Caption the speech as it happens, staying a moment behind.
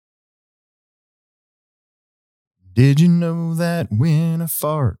Did you know that when I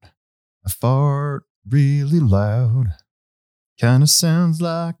fart really loud? Kinda sounds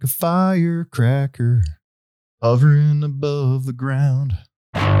like a firecracker hovering above the ground.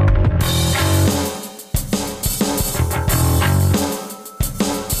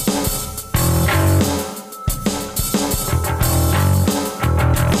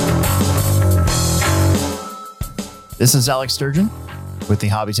 This is Alex Sturgeon with the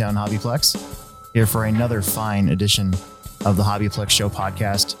Hobbytown Hobbyplex, here for another fine edition of the Hobbyplex Show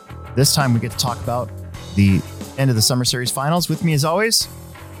podcast. This time we get to talk about the end of the Summer Series Finals. With me as always,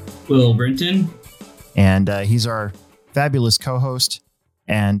 Will Brinton. And he's our fabulous co-host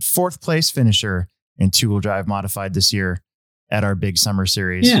and fourth place finisher in two-wheel drive modified this year at our big Summer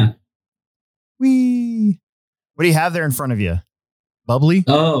Series. Yeah. Whee! What do you have there in front of you? Bubbly?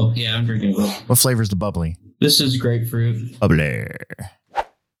 Oh, yeah, I'm drinking it. What flavor is the bubbly? This is grapefruit. Bubbly.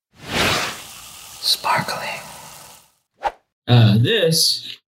 Sparkling.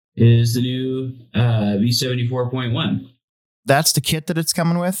 This is the new V74.1. That's the kit that it's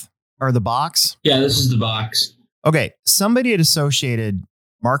coming with? Or the box? Yeah, this is the box. Okay, somebody at Associated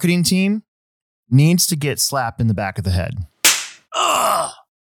marketing team needs to get slapped in the back of the head. Ugh!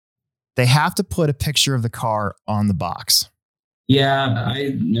 They have to put a picture of the car on the box. Yeah,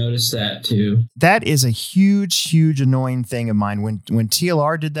 I noticed that too. That is a huge annoying thing of mine. When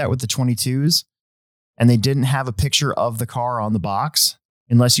TLR did that with the 22s and they didn't have a picture of the car on the box,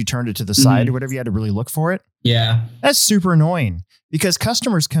 unless you turned it to the side or whatever, you had to really look for it. Yeah. That's super annoying because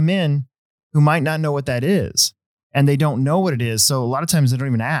customers come in who might not know what that is and they don't know what it is. So a lot of times they don't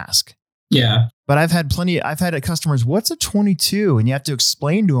even ask. Yeah. But I've had customers, what's a 22? And you have to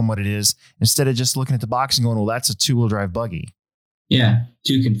explain to them what it is instead of just looking at the box and going, well, that's a two-wheel drive buggy. Yeah.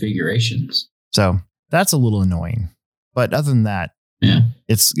 2 configurations. So that's a little annoying. But other than that, yeah,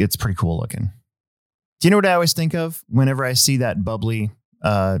 it's pretty cool looking. Do you know what I always think of whenever I see that bubbly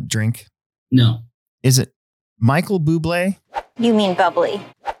drink? No. Is it Michael Bublé? You mean bubbly?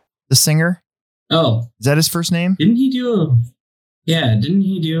 The singer? Oh. Is that his first name? Didn't he do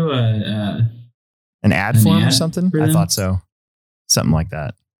an ad for him or something? I thought so. Something like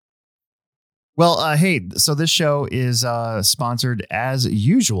that. Well, hey, so this show is sponsored as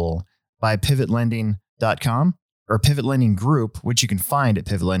usual by pivotlending.com or Pivot Lending Group, which you can find at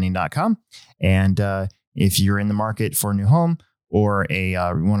pivotlending.com. And if you're in the market for a new home or you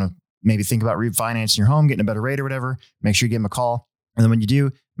want to maybe think about refinancing your home, getting a better rate or whatever, make sure you give them a call. And then when you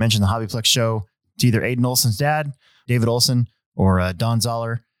do, mention the Hobbyplex Show to either Aiden Olson's dad, David Olson, or Don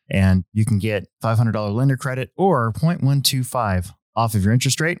Zoller, and you can get $500 lender credit or 0.125 off of your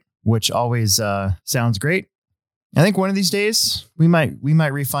interest rate, which always sounds great. I think one of these days we might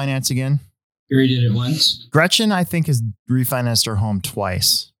refinance again. You already did it once. Gretchen, I think, has refinanced her home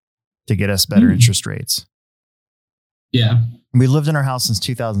twice to get us better interest rates. Yeah. We lived in our house since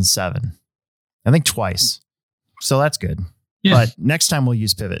 2007. I think twice. So that's good. Yeah. But next time we'll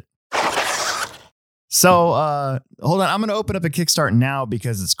use Pivot. So hold on. I'm going to open up a Kickstart now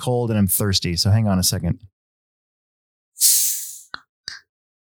because it's cold and I'm thirsty. So hang on a second.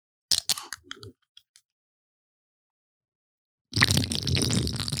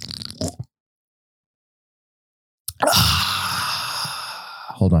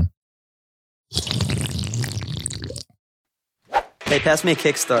 Hold on. Hey, pass me a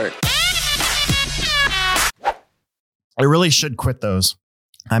Kickstart. I really should quit those.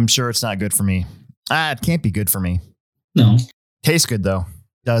 I'm sure it's not good for me. It can't be good for me. No. Tastes good, though.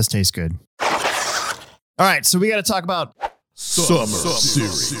 Does taste good. All right, so we got to talk about Summer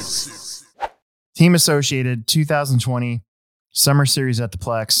Series. Team Associated 2020 Summer Series at the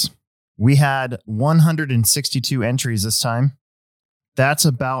Plex. We had 162 entries this time. That's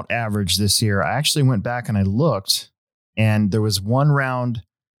about average this year. I actually went back and I looked, and there was one round,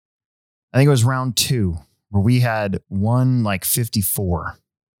 I think it was round 2, where we had 54.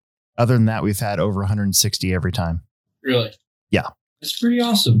 Other than that, we've had over 160 every time. Really? Yeah. That's pretty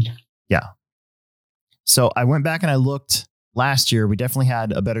awesome. Yeah. So I went back and I looked last year. We definitely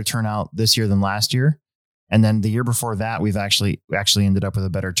had a better turnout this year than last year. And then the year before that, we actually ended up with a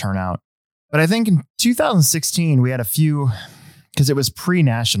better turnout. But I think in 2016, we had a few, because it was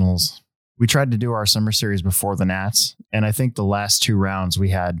pre-nationals. We tried to do our Summer Series before the Nats. And I think the last 2 rounds, we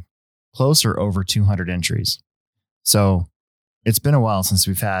had close or over 200 entries. So it's been a while since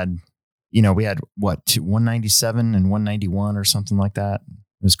we've had, we had 197 and 191 or something like that.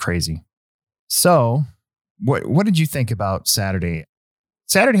 It was crazy. So what did you think about Saturday?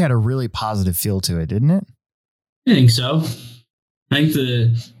 Saturday had a really positive feel to it, didn't it? I think so. I think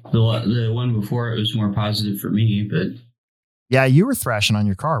the one before it was more positive for me, but yeah, you were thrashing on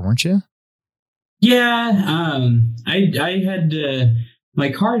your car, weren't you? Yeah, I had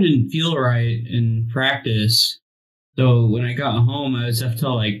my car didn't feel right in practice, so when I got home, I was up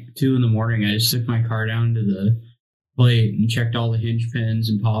till like 2 in the morning. I just took my car down to the plate and checked all the hinge pins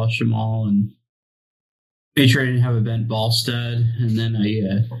and polished them all, and made sure I didn't have a bent ball stud. And then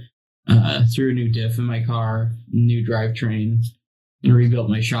I threw a new diff in my car, new drivetrain, and rebuilt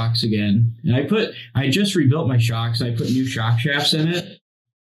my shocks again. And I just rebuilt my shocks. I put new shock shafts in it.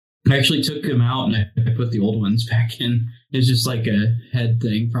 I actually took them out and I put the old ones back in. It's just like a head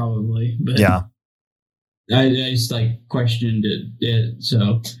thing, probably. But Yeah. I just like questioned it.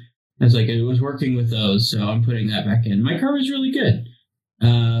 So I was like, it was working with those, so I'm putting that back in. My car was really good.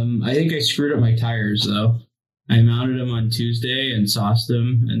 I think I screwed up my tires though. I mounted them on Tuesday and sauced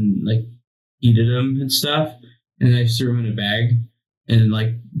them and like heated them and stuff, and I threw them in a bag, and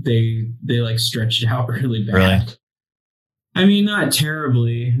like they like stretched out really bad. Really? I mean, not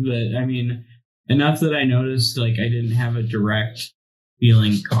terribly, but I mean, enough that I noticed like I didn't have a direct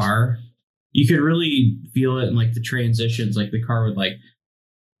feeling car. You could really feel it in like the transitions, like the car would like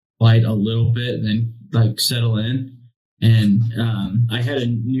light a little bit and then like settle in. And I had a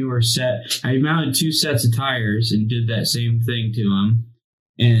newer set. I mounted 2 sets of tires and did that same thing to them.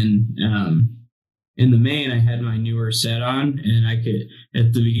 And in the main, I had my newer set on, and I could,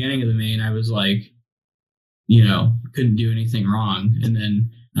 at the beginning of the main, I was like, couldn't do anything wrong. And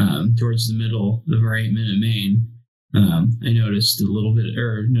then towards the middle of our 8-minute main, I noticed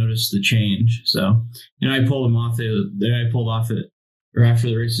noticed the change. So, I pulled them off. I pulled off it, or after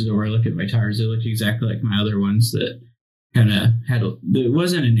the race is over, I looked at my tires. They looked exactly like my other ones that kind of it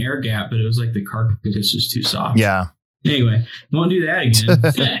wasn't an air gap, but it was like the carcass was too soft. Yeah. Anyway, won't do that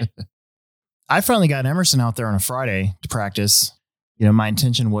again. I finally got Emerson out there on a Friday to practice. My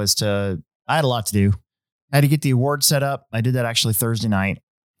intention was I had a lot to do. I had to get the award set up. I did that actually Thursday night,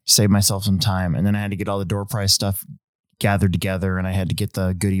 save myself some time. And then I had to get all the door prize stuff gathered together, and I had to get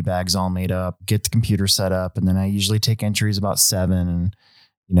the goodie bags all made up, get the computer set up. And then I usually take entries about 7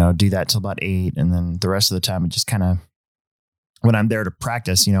 and, do that till about 8. And then the rest of the time, it just kind of, when I'm there to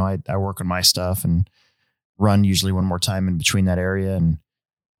practice, I work on my stuff and run usually one more time in between that area. And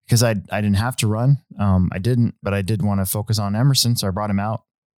because I didn't have to run, I didn't, but I did want to focus on Emerson. So I brought him out.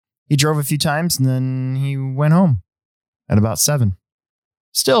 He drove a few times and then he went home at about 7.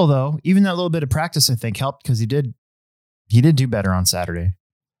 Still though, even that little bit of practice, I think helped because he did do better on Saturday.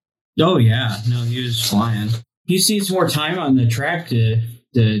 Oh yeah. No, he was flying. He sees more time on the track to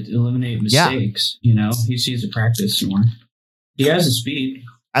eliminate mistakes. Yeah. He sees the practice more. He has the speed.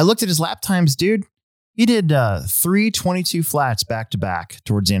 I looked at his lap times, dude. He did 3:22 flats back to back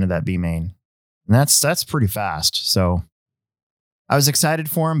towards the end of that B main. And that's pretty fast. So I was excited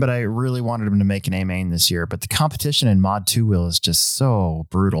for him, but I really wanted him to make an A main this year. But the competition in Mod 2 wheel is just so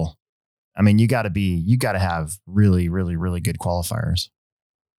brutal. I mean, you got to have really, really, really good qualifiers.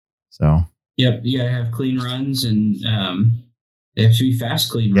 So. Yep. You got to have clean runs, and they have to be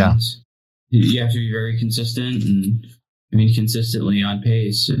fast, clean runs. You have to be very consistent and, consistently on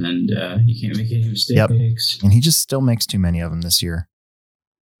pace, and you can't make any mistakes. Yep. And he just still makes too many of them this year.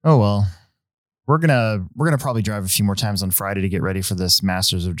 Oh, well. We're gonna probably drive a few more times on Friday to get ready for this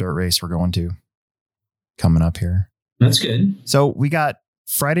Masters of Dirt race we're going to coming up here. That's good. So we got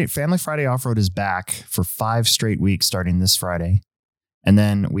Family Friday Off-Road is back for 5 straight weeks starting this Friday. And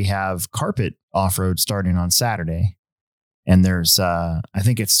then we have Carpet Off-Road starting on Saturday. And there's, I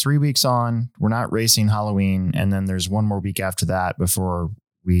think it's 3 weeks on. We're not racing Halloween. And then there's one more week after that before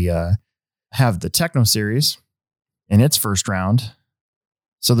we have the Techno Series in its first round.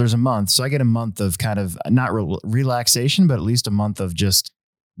 So there's a month. So I get a month of kind of not relaxation, but at least a month of just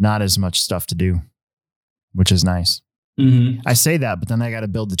not as much stuff to do, which is nice. Mm-hmm. I say that, but then I got to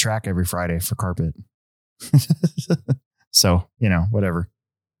build the track every Friday for Carpet. So, whatever.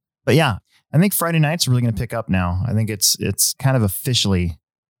 But yeah, I think Friday nights are really going to pick up now. I think it's kind of officially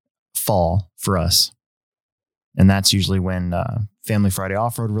fall for us. And that's usually when Family Friday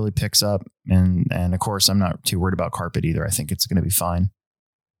Off-Road really picks up. And of course, I'm not too worried about Carpet either. I think it's going to be fine.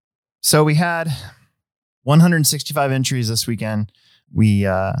 So we had 165 entries this weekend. We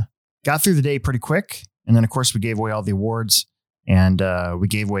got through the day pretty quick. And then, of course, we gave away all the awards. And we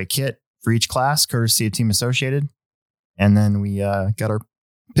gave away a kit for each class, courtesy of Team Associated. And then we got our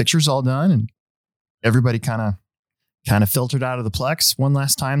pictures all done. And everybody kind of filtered out of the Plex one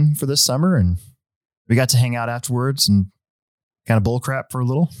last time for this summer. And we got to hang out afterwards and kind of bull crap for a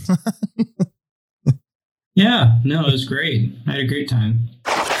little. Yeah, no, it was great. I had a great time.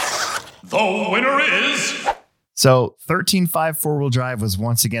 The winner is... So 13.5 4-wheel drive was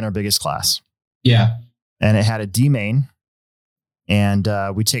once again our biggest class. Yeah. And it had a D main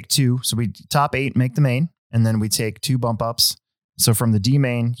And we take 2. So we top 8 make the main, and then we take 2 bump ups. So from the D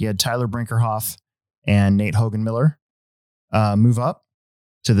main, you had Tyler Brinkerhoff and Nate Hogan Miller move up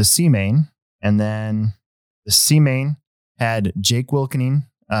to the C main. And then the C main had Jake Wilkening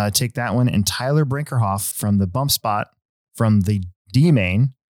take that one, and Tyler Brinkerhoff from the bump spot from the D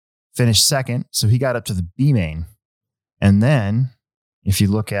main finished second. So he got up to the B main. And then if you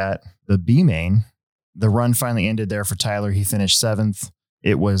look at the B main, the run finally ended there for Tyler. He finished 7th.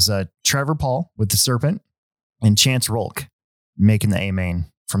 It was Trevor Paul with the Serpent and Chance Rolk making the A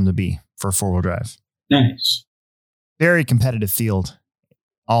main from the B for 4-wheel drive. Nice. Very competitive field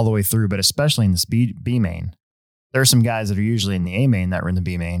all the way through, but especially in this B main. There are some guys that are usually in the A main that were in the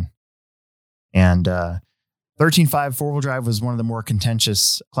B main. And 13.5 4-wheel drive was one of the more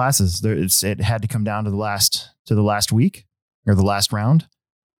contentious classes. It had to come down to the last week or the last round.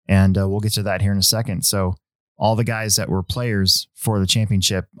 And we'll get to that here in a second. So all the guys that were players for the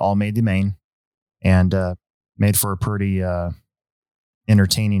championship all made the main and made for a pretty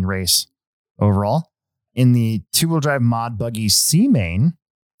entertaining race overall. In the 2-wheel drive mod buggy C main,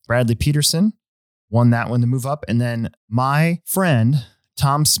 Bradley Peterson won that one to move up. And then my friend,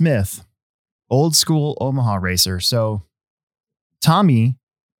 Tom Smith, old school Omaha racer. So Tommy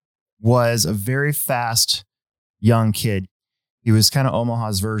was a very fast young kid. He was kind of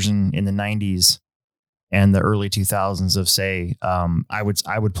Omaha's version in the 90s and the early 2000s of, say, I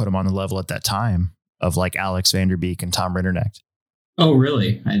would put him on the level at that time of like Alex Vanderbeek and Tom Rinderknecht. Oh,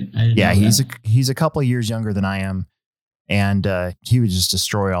 really? I didn't know he's a couple of years younger than I am, and he would just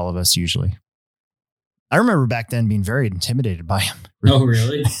destroy all of us usually. I remember back then being very intimidated by him. Oh,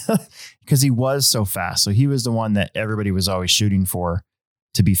 really? Because he was so fast. So he was the one that everybody was always shooting for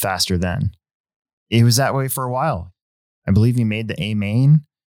to be faster than. It was that way for a while. I believe he made the A main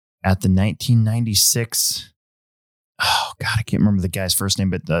at the 1996. Oh God, I can't remember the guy's first name,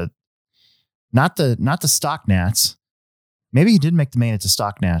 but not the Stock Nats. Maybe he did make the main at the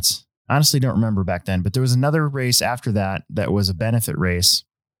Stock Nats. Honestly, don't remember back then, but there was another race after that was a benefit race,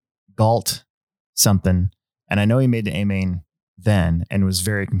 Galt something. And I know he made the A main then and was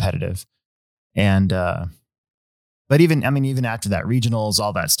very competitive. And, but even after that, regionals,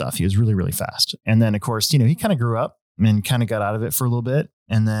 all that stuff, he was really, really fast. And then of course, he kind of grew up and kind of got out of it for a little bit.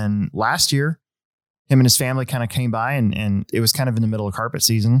 And then last year, him and his family kind of came by and it was kind of in the middle of carpet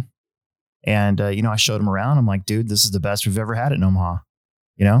season. And, I showed him around. I'm like, dude, this is the best we've ever had in Omaha,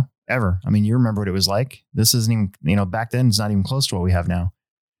 ever. I mean, you remember what it was like. This isn't even, back then it's not even close to what we have now.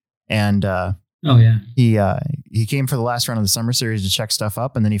 And, oh yeah, he came for the last round of the summer series to check stuff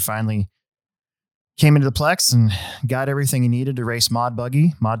up. And then he finally came into the Plex and got everything he needed to race mod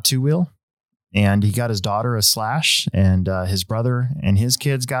 2-wheel. And he got his daughter a Slash, and his brother and his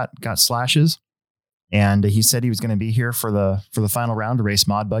kids got Slashes. And he said he was going to be here for the final round to race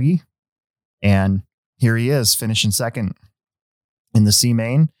mod buggy. And here he is finishing second in the C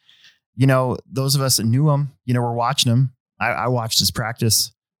main. Those of us that knew him, we're watching him. I watched his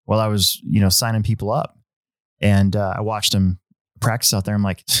practice while I was, signing people up, and I watched him practice out there. I'm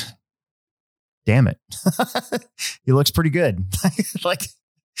like, damn it. He looks pretty good. Like,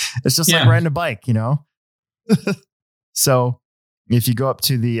 it's just like riding a bike, So if you go up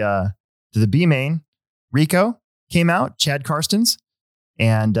to the B main, Rico came out, Chad Karstens,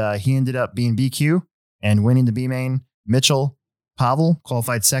 and he ended up being BQ and winning the B main. Mitchell Pavel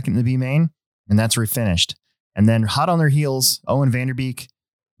qualified second in the B main, and that's where he finished. And then hot on their heels, Owen Vanderbeek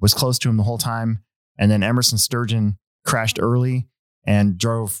was close to him the whole time. And then Emerson Sturgeon crashed early and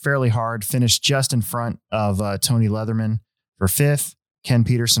drove fairly hard, finished just in front of Tony Leatherman for 5th. Ken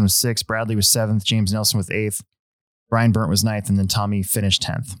Peterson was 6th. Bradley was 7th. James Nelson was 8th. Brian Burnt was 9th. And then Tommy finished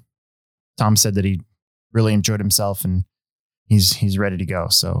 10th. Tom said that he really enjoyed himself and he's ready to go.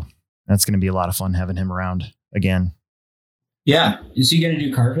 So that's going to be a lot of fun having him around again. Yeah. Is he going to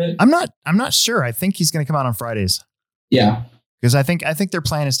do carpet? I'm not sure. I think he's going to come out on Fridays. Yeah. Because I think their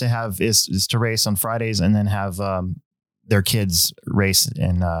plan is to race on Fridays and then have their kids race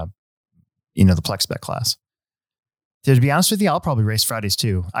in the Plex Spec class. To be honest with you, I'll probably race Fridays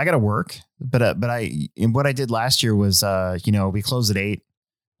too. I got to work, but what I did last year was we close at 8.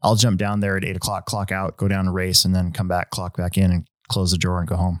 I'll jump down there at 8 o'clock, clock out, go down to race, and then come back, clock back in, and close the drawer and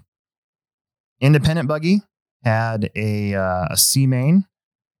go home. Independent buggy had a C main.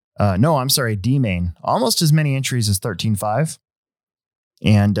 D main. Almost as many entries as 13.5.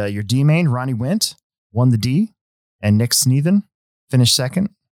 And your D main, Ronnie Wint, won the D, and Nick Sneathen finished second.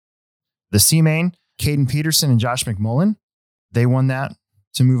 The C main, Caden Peterson and Josh McMullen, they won that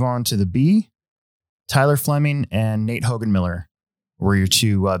to move on to the B. Tyler Fleming and Nate Hogan Miller were your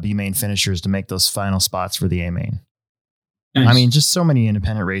two B main finishers to make those final spots for the A main. Nice. I mean, just so many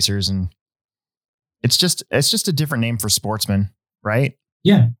independent racers, and it's just a different name for sportsman, right?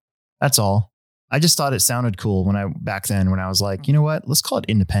 Yeah. That's all. I just thought it sounded cool back then when I was like, you know what, let's call it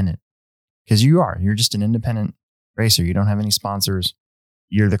independent, because you're just an independent racer. You don't have any sponsors.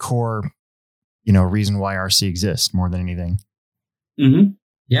 You're the core, reason why RC exists more than anything. Mm-hmm.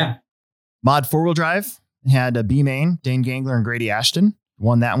 Yeah. Mod 4-wheel drive had a B main, Dane Gangler and Grady Ashton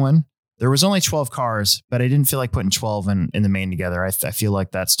won that one. There was only 12 cars, but I didn't feel like putting 12 in the main together. I feel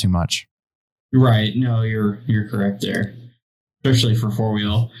like that's too much. Right. No, you're correct there, especially for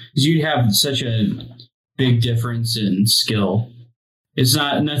 4-wheel, because you'd have such a big difference in skill. It's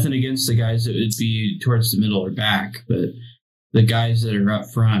nothing against the guys that would be towards the middle or back, but the guys that are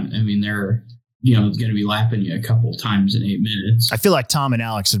up front, I mean, they're going to be lapping you a couple times in 8 minutes. I feel like Tom and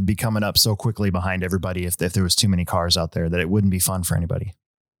Alex would be coming up so quickly behind everybody if there was too many cars out there that it wouldn't be fun for anybody.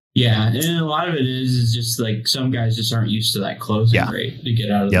 Yeah, and a lot of it is just like some guys just aren't used to that closing rate to get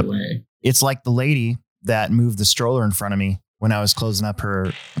out of the way. It's like the lady that moved the stroller in front of me when I was closing up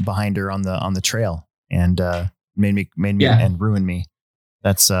behind her on the trail and made me and ruined me.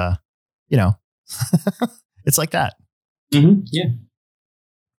 That's it's like that. Mm-hmm. Yeah.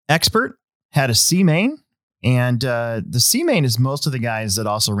 Expert had a C main, and the C main is most of the guys that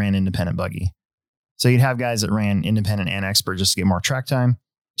also ran independent buggy. So you'd have guys that ran independent and expert just to get more track time.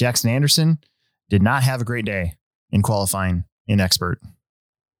 Jackson Anderson did not have a great day in qualifying in expert.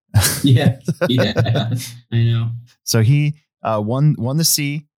 Yeah, I know. So he won the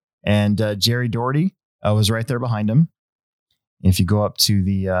C, and Jerry Doherty was right there behind him. If you go up to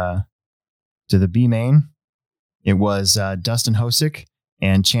the B main, it was Dustin Hosick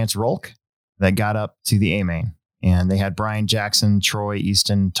and Chance Rolk that got up to the A main, and they had Brian Jackson, Troy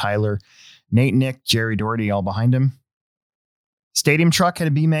Easton, Tyler, Nate Nick, Jerry Doherty all behind him. Stadium Truck had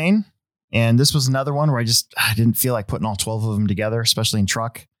a B main, and this was another one where I didn't feel like putting all 12 of them together, especially in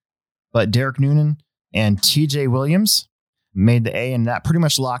truck. But Derek Noonan and TJ Williams made the A, and that pretty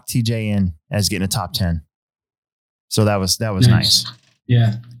much locked TJ in as getting a top 10. So that was nice.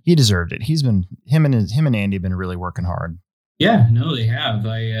 Yeah, he deserved it. He's been him and Andy have been really working hard. Yeah, no, they have.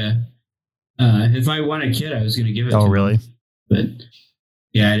 If I won a kit, I was going to give it. Oh, to really? them. But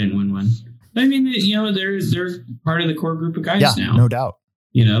yeah, I didn't win one. I mean, they're part of the core group of guys now. No doubt.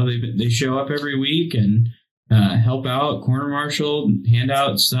 They show up every week and help out, corner marshal, hand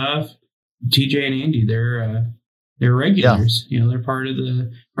out stuff. TJ and Andy, they're regulars. Yeah. They're part of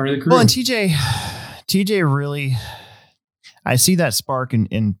the crew. Well, and TJ really, I see that spark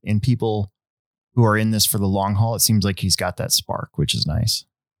in people who are in this for the long haul. It seems like he's got that spark, which is nice.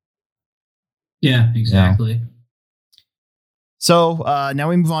 Yeah, exactly. Yeah. So now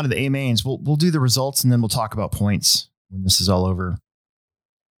we move on to the A mains. We'll do the results, and then we'll talk about points when this is all over.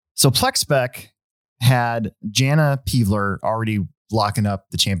 So PlexSpec had Jana Peevler already locking up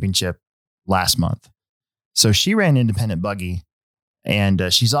the championship last month. So she ran independent buggy,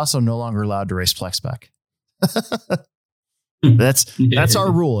 and she's also no longer allowed to race PlexSpec. That's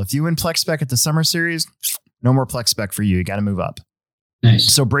our rule. If you win PlexSpec at the summer series, no more PlexSpec for you. You got to move up.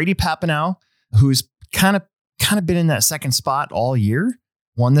 Nice. So Brady Papanow, who's kind of been in that second spot all year,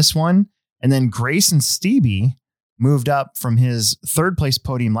 won this one. And then Grayson Stevie moved up from his third place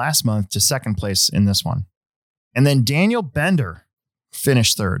podium last month to second place in this one. And then Daniel Bender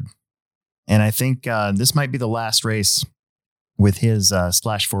finished third. And I think this might be the last race with his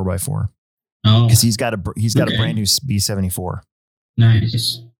Slash 4x4. Oh, because he's got a brand new B74.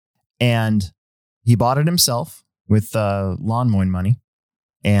 Nice. And he bought it himself with lawn mowing money,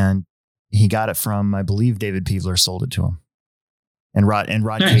 and he got it from, I believe, David Peevler sold it to him, and Rod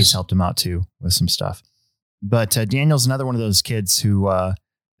nice. Case helped him out too with some stuff. But Daniel's another one of those kids who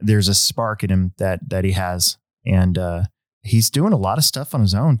there's a spark in him that he has, and he's doing a lot of stuff on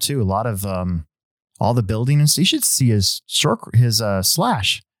his own too. A lot of all the building, and so you should see his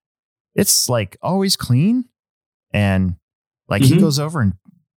Slash. It's like always clean, and like he goes over and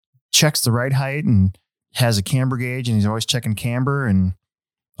checks the ride height and has a camber gauge, and he's always checking camber and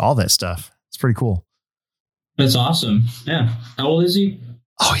all that stuff. It's pretty cool. That's awesome. Yeah. How old is he?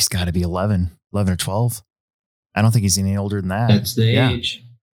 Oh, he's got to be 11 or 12. I don't think he's any older than that. That's the age.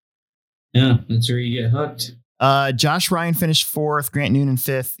 Yeah, that's where you get hooked. Josh Ryan finished 4th, Grant Noonan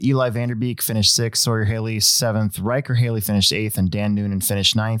 5th, Eli Vanderbeek finished 6th, Sawyer Haley 7th, Riker Haley finished 8th, and Dan Noonan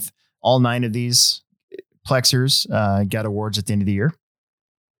finished 9th. All 9 of these Plexers got awards at the end of the year.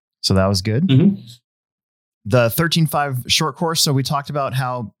 So that was good. Mm-hmm. The 13.5 short course. So we talked about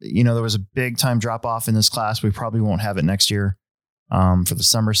how, there was a big time drop off in this class. We probably won't have it next year for the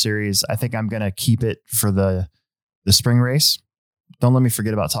summer series. I think I'm going to keep it for the spring race. Don't let me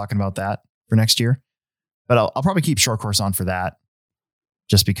forget about talking about that for next year. But I'll probably keep short course on for that,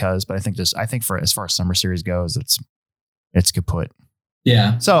 just because. But I think for as far as summer series goes, it's kaput.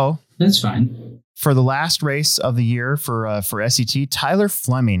 Yeah. So That's fine. for the last race of the year for SET, Tyler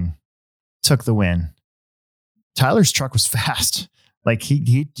Fleming took the win. Tyler's truck was fast. Like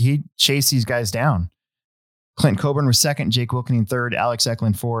he chased these guys down. Clint Coburn was second, Jake Wilkening third, Alex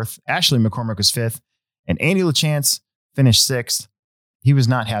Eklund fourth, Ashley McCormick was fifth, and Andy LaChance finished sixth. He was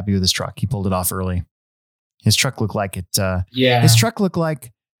not happy with his truck. He pulled it off early. His truck looked like it. His truck looked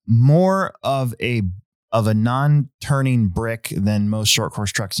like more of a non-turning brick than most short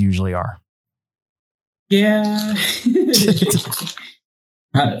course trucks usually are. Yeah. It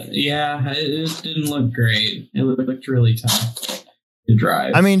didn't look great. It looked really tough to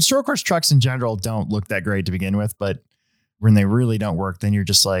drive. I mean, short course trucks in general don't look that great to begin with, but when they really don't work, then you're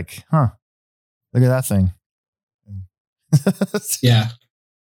just like, huh, look at that thing. Yeah.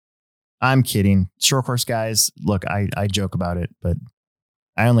 I'm kidding. Short course guys, look, I joke about it, but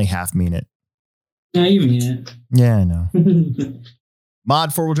I only half mean it. Yeah, you mean Yeah, I know. it.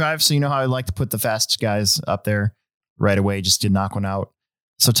 Mod 4-wheel drive, so you know how I like to put the fastest guys up there right away, just to knock one out.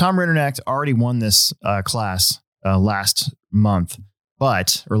 So Tom Rinderknecht already won this class last month, I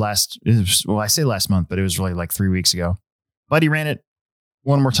say last month, but it was really like 3 weeks ago. But he ran it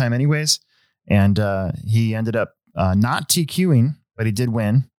one more time anyways, and he ended up not TQing, but he did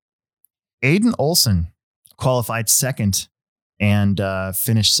win. Aiden Olson qualified second and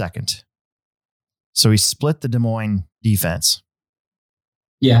finished second. So he split the Des Moines defense.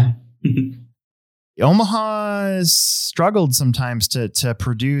 Yeah. Omaha has struggled sometimes to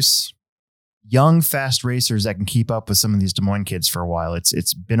produce young, fast racers that can keep up with some of these Des Moines kids for a while.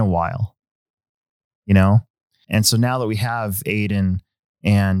 It's been a while, you know? And so now that we have Aiden,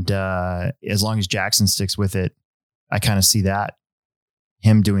 and as long as Jackson sticks with it, I kind of see that,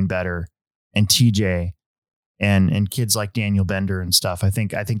 him doing better, and TJ and kids like Daniel Bender and stuff. I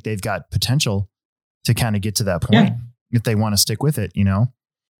think they've got potential to kind of get to that point if they want to stick with it, you know?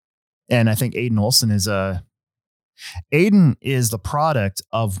 And I think Aiden Olson is the product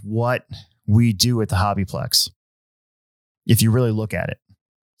of what we do at the Hobbyplex, if you really look at it.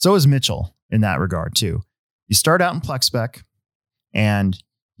 So is Mitchell in that regard too. You start out in Plex Spec and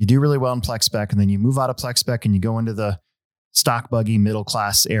you do really well in Plex Spec, and then you move out of Plex Spec and you go into the stock buggy middle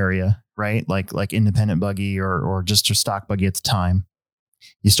class area, right? Like independent buggy or just a stock buggy at the time.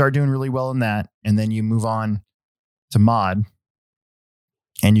 You start doing really well in that, and then you move on to mod.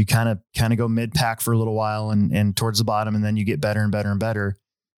 And you kind of go mid pack for a little while and towards the bottom, and then you get better and better and better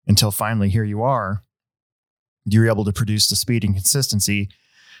until finally here you are. You're able to produce the speed and consistency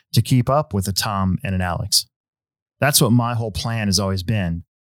to keep up with a Tom and an Alex. That's what my whole plan has always been.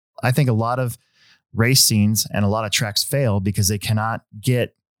 I think a lot of race scenes and a lot of tracks fail because they cannot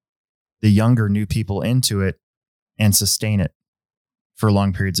get the younger new people into it and sustain it for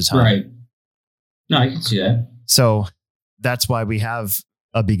long periods of time. Right. No, I can see that. So that's why we have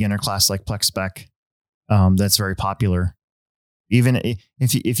a beginner class like Plex Spec that's very popular. Even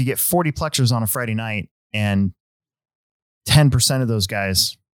if you get 40 Plexers on a Friday night and 10% of those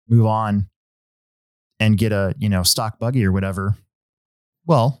guys move on and get a stock buggy or whatever,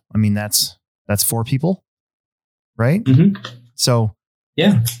 well, I mean that's 4 people, right? Mm-hmm. So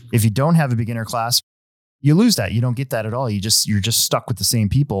yeah, if you don't have a beginner class, you lose that. You don't get that at all. You're just stuck with the same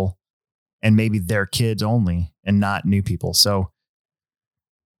people, and maybe they're kids only and not new people. So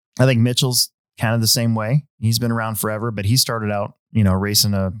I think Mitchell's kind of the same way. He's been around forever, but he started out,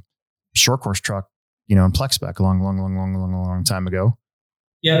 racing a short course truck, in Plex Spec a long time ago.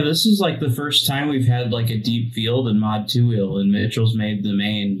 Yeah, this is like the first time we've had like a deep field in Mod 2 wheel, and Mitchell's made the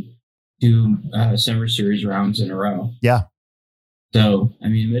main 2 summer series rounds in a row. Yeah. So, I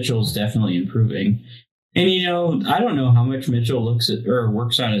mean, Mitchell's definitely improving. And, I don't know how much Mitchell looks at or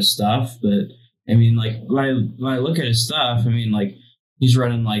works on his stuff, but I mean, like when I look at his stuff, I mean, like, he's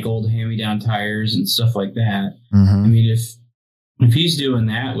running like old hand-me-down tires and stuff like that. Mm-hmm. I mean, if he's doing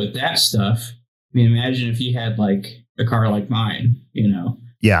that with that stuff, I mean, imagine if he had like a car like mine,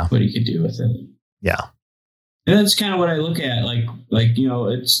 yeah, what he could do with it. Yeah. And that's kind of what I look at.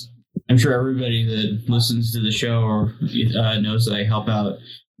 I'm sure everybody that listens to the show or knows that I help out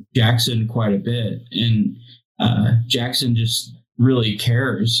Jackson quite a bit. And Jackson just really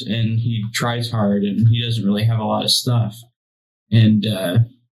cares, and he tries hard, and he doesn't really have a lot of stuff. And,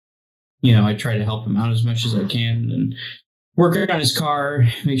 I try to help him out as much as I can and work on his car,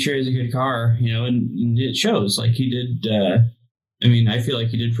 make sure he has a good car, and it shows. Like he did, I feel like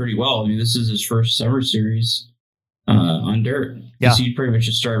he did pretty well. I mean, this is his first summer series on dirt. Yeah. He pretty much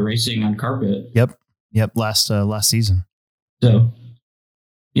just started racing on carpet. Yep. Last season. So,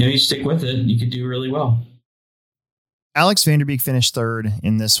 you stick with it, you could do really well. Alex Vanderbeek finished third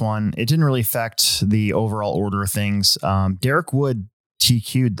in this one. It didn't really affect the overall order of things. Derek Wood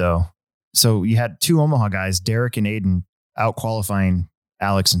TQ'd though. So you had two Omaha guys, Derek and Aiden, out qualifying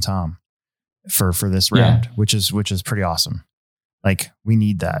Alex and Tom for this round, which is pretty awesome. Like, we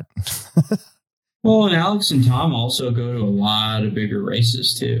need that. Well, and Alex and Tom also go to a lot of bigger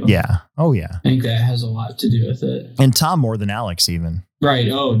races too. Yeah. Oh yeah. I think that has a lot to do with it. And Tom more than Alex even. Right.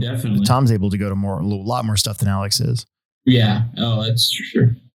 Oh, definitely. Tom's able to go to a lot more stuff than Alex is. Yeah. Oh, that's for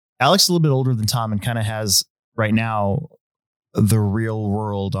sure. Alex is a little bit older than Tom and kind of has right now the real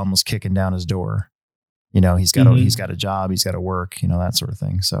world almost kicking down his door. You know, he's got a job, he's got to work, you know, that sort of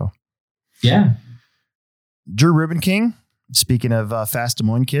thing. So yeah. Drew Rubin King, speaking of Fast Des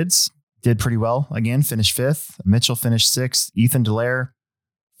Moines kids, did pretty well again, finished 5th. Mitchell finished 6th. Ethan Delaire,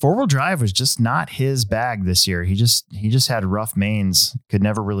 4-wheel drive was just not his bag this year. He just had rough mains, could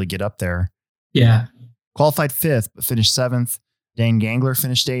never really get up there. Yeah. Qualified 5th, but finished 7th. Dane Gangler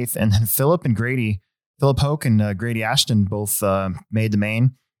finished 8th. And then Philip Hoke and Grady Ashton both made the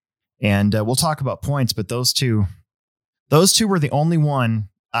main. And we'll talk about points, but those two were the only one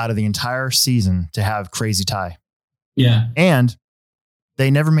out of the entire season to have crazy tie. Yeah. And they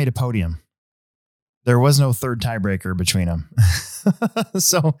never made a podium. There was no third tiebreaker between them.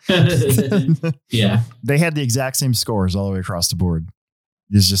 So yeah, they had the exact same scores all the way across the board.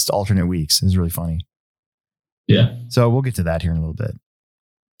 It's just alternate weeks. It's really funny. Yeah. So we'll get to that here in a little bit.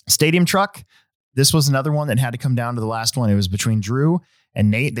 Stadium truck. This was another one that had to come down to the last one. It was between Drew and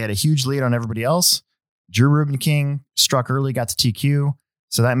Nate. They had a huge lead on everybody else. Drew Rubin King struck early, got to TQ.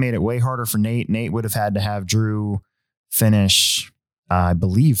 So that made it way harder for Nate. Nate would have had to have Drew finish, I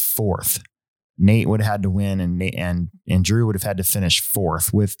believe, 4th. Nate would have had to win, and Drew would have had to finish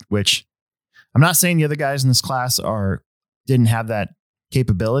 4th. With which, I'm not saying the other guys in this class didn't have that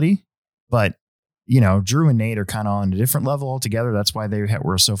capability, but you know, Drew and Nate are kind of on a different level altogether. That's why they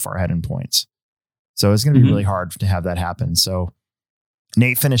were so far ahead in points. So it's going to be really hard to have that happen. So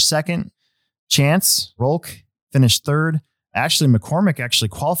Nate finished 2nd. Chance Rolk finished 3rd. Actually, McCormick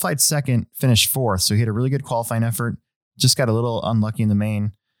qualified 2nd, finished 4th. So he had a really good qualifying effort. Just got a little unlucky in the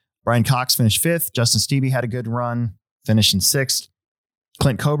main. Brian Cox finished 5th. Justin Stevie had a good run, finishing 6th.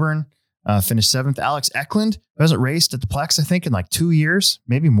 Clint Coburn finished 7th. Alex Eklund, who hasn't raced at the Plex, I think, in like 2 years,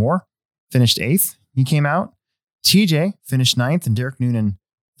 maybe more, finished 8th. He came out. TJ finished 9th, and Derek Noonan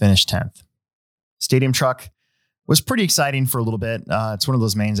finished 10th. Stadium truck was pretty exciting for a little bit. It's one of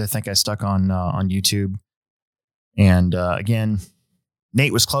those mains I think I stuck on YouTube. And again,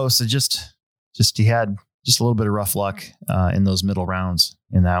 Nate was close. It just he had just a little bit of rough luck in those middle rounds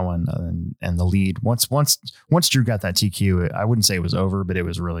in that one, and the lead. Once Drew got that TQ, I wouldn't say it was over, but it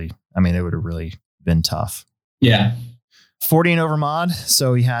was really, I mean, it would have really been tough. Yeah. 40 and over mod.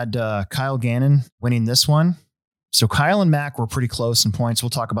 So he had Kyle Gannon winning this one. So Kyle and Mac were pretty close in points.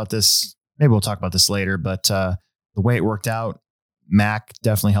 We'll talk about this. Maybe we'll talk about this later, but the way it worked out, Mac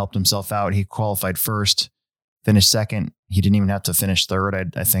definitely helped himself out. He qualified 1st, finished 2nd. He didn't even have to finish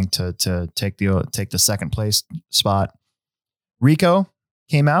 3rd, I think, to take the 2nd place spot. Rico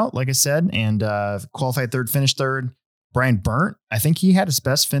came out, like I said, and qualified 3rd, finished 3rd. Brian Burnt, I think he had his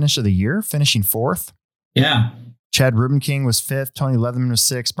best finish of the year, finishing 4th. Yeah. Chad Rubin King was 5th. Tony Leatherman was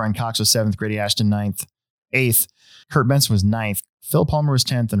 6th. Brian Cox was 7th. Grady Ashton 9th. 8th. Kurt Benson was 9th. Phil Palmer was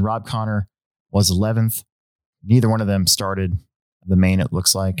 10th. And Rob Connor was 11th. Neither one of them started the main, it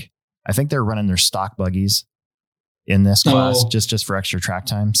looks like. I think they're running their stock buggies in this class just for extra track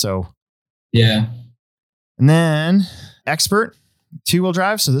time. So, yeah. And then Expert 2-wheel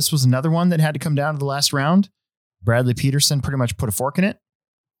drive. So this was another one that had to come down to the last round. Bradley Peterson pretty much put a fork in it,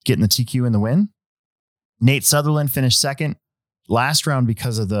 getting the TQ in the win. Nate Sutherland finished 2nd. Last round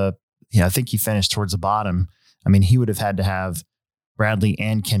because of I think he finished towards the bottom. I mean, he would have had to have Bradley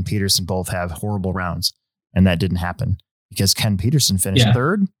and Ken Peterson both have horrible rounds. And that didn't happen because Ken Peterson finished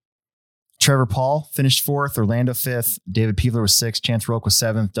 3rd. Trevor Paul finished 4th. Orlando 5th. David Peevler was 6th. Chance Roke was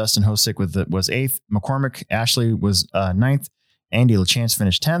 7th. Dustin Hosick was 8th. McCormick Ashley was 9th. Andy LaChance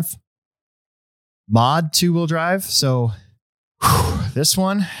finished 10th. Mod 2-wheel drive. So this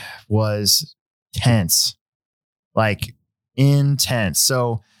one was tense, like intense.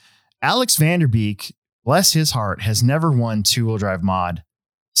 So Alex Vanderbeek, bless his heart, has never won 2-wheel drive mod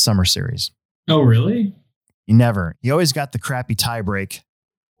summer series. Oh, really? He never. He always got the crappy tie break,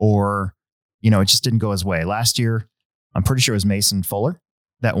 or, it just didn't go his way. Last year, I'm pretty sure it was Mason Fuller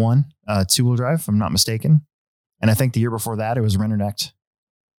that won 2-wheel drive, if I'm not mistaken. And I think the year before that, it was Rennernecht.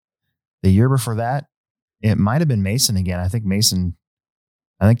 The year before that, it might have been Mason again. I think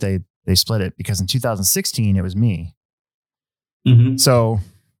they split it because in 2016, it was me. Mm-hmm. So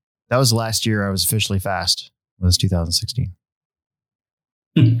that was the last year I was officially fast, was 2016.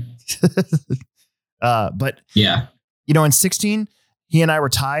 But Yeah. in 16, he and I were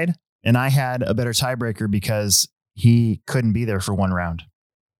tied, and I had a better tiebreaker because he couldn't be there for one round.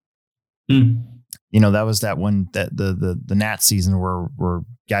 That was that one, that the Nats season where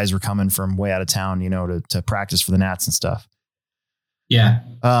guys were coming from way out of town, to practice for the Nats and stuff. Yeah.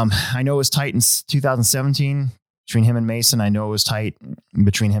 I know it was tight in 2017 between him and Mason. I know it was tight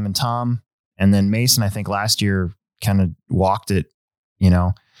between him and Tom. And then Mason, I think last year kind of walked it,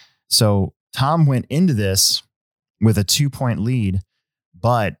 So Tom went into this with a 2-point lead,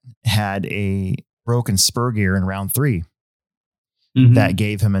 but had a broken spur gear in round 3 that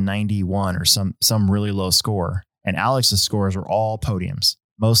gave him a 91 or some really low score. And Alex's scores were all podiums,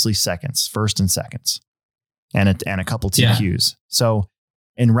 mostly seconds, first and seconds, and a couple TQs. So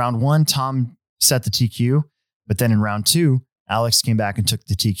in round 1, Tom set the TQ, but then in round 2, Alex came back and took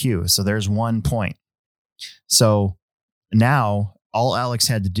the TQ. So there's 1 point. So now all Alex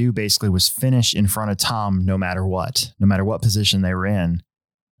had to do basically was finish in front of Tom, no matter what position they were in.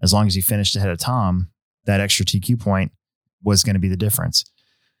 As long as he finished ahead of Tom, that extra TQ point was going to be the difference.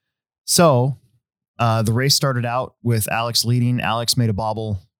 So the race started out with Alex leading. Alex made a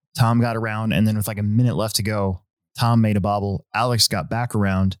bobble. Tom got around. And then with like a minute left to go, Tom made a bobble. Alex got back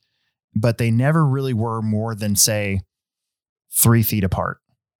around, but they never really were more than, say, 3 feet apart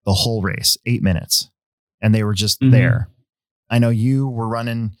the whole race, 8 minutes. And they were just there. I know you were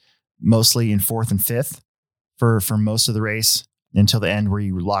running mostly in 4th and 5th for most of the race until the end where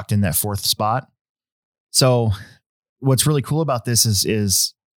you locked in that 4th spot. So what's really cool about this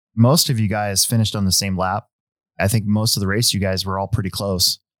is most of you guys finished on the same lap. I think most of the race, you guys were all pretty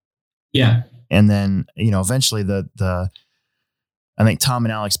close. Yeah. And then, eventually I think Tom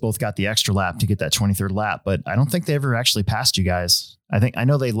and Alex both got the extra lap to get that 23rd lap, but I don't think they ever actually passed you guys. I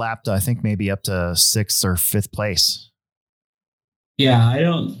know they lapped, I think maybe up to 6th or 5th place. Yeah. I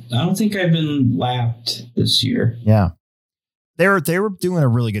don't think I've been lapped this year. Yeah. They were doing a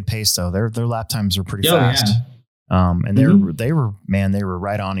really good pace though. Their lap times were pretty fast. Yeah. And they were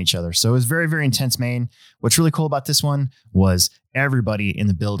right on each other. So it was very, very intense main. What's really cool about this one was everybody in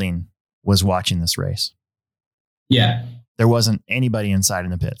the building was watching this race. Yeah. There wasn't anybody inside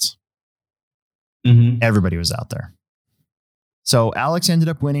in the pits. Everybody was out there. So Alex ended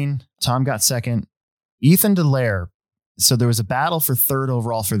up winning. Tom got second. Ethan Delaire. So there was a battle for 3rd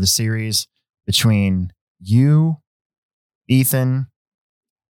overall for the series between you, Ethan,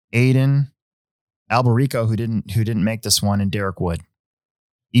 Aiden, Alberico, who didn't make this one, and Derek Wood.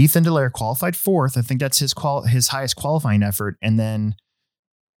 Ethan Delaire qualified 4th. I think that's his highest qualifying effort, and then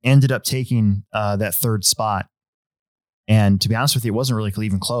ended up taking that 3rd spot. And to be honest with you, it wasn't really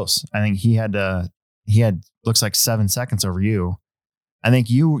even close. I think he had looks like 7 seconds over you. I think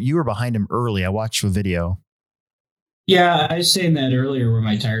you were behind him early. I watched the video. Yeah, I was saying that earlier where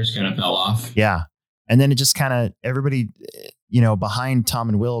my tires kind of fell off. Yeah. And then it just kind of everybody, behind Tom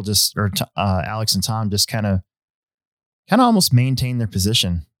and Will Alex and Tom just kind of almost maintained their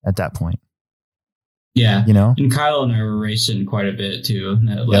position at that point. Yeah. And Kyle and I were racing quite a bit too. And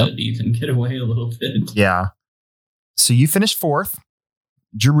that let Ethan get away a little bit. Yeah. So you finished 4th.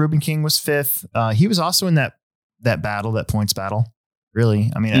 Drew Rubin King was 5th. He was also in that battle, that points battle.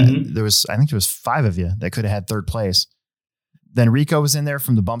 Really. I mean, I think there was 5 of you that could have had 3rd place. Then Rico was in there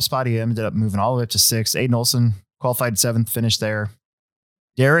from the bump spot. He ended up moving all the way up to 6th. Aiden Olson qualified 7th, finished there.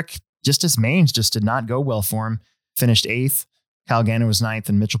 Derek, just his mains just did not go well for him. Finished 8th. Kyle Gannon was 9th,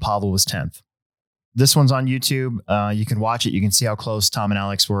 and Mitchell Pavel was 10th. This one's on YouTube. You can watch it. You can see how close Tom and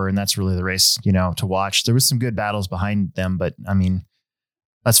Alex were, and that's really the race, to watch. There was some good battles behind them, but I mean,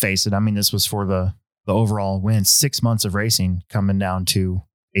 let's face it. I mean, this was for the overall win. 6 months of racing coming down to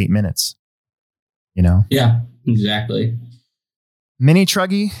 8 minutes. Yeah, exactly. Mini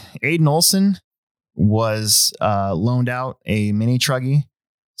Truggy, Aiden Olson was loaned out a mini Truggy,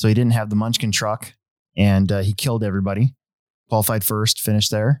 so he didn't have the Munchkin truck, and he killed everybody. Qualified 1st, finished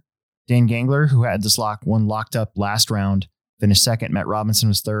there. Dan Gangler, who had this one locked up last round, finished 2nd. Matt Robinson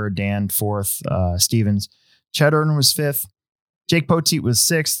was 3rd. Dan 4th. Stevens. Chad Erden was 5th. Jake Poteet was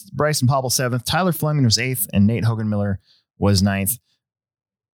 6th. Bryson Pobble 7th. Tyler Fleming was 8th. And Nate Hogan Miller was 9th.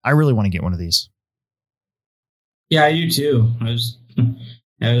 I really want to get one of these. Yeah, I do too. I was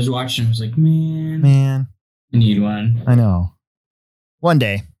watching. I was like, man, I need one. I know. One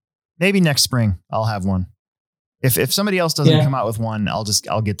day, maybe next spring, I'll have one. If somebody else doesn't come out with one, I'll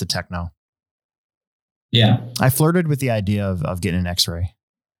get the Techno. Yeah. I flirted with the idea of getting an X-Ray,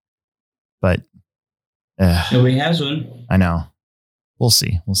 but nobody has one. I know. We'll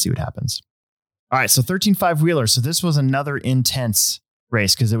see. We'll see what happens. All right. So 13.5 wheeler. So this was another intense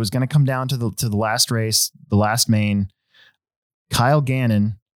race because it was going to come down to the last race, the last main. Kyle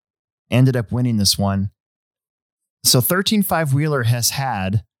Gannon ended up winning this one. So 13.5 Wheeler has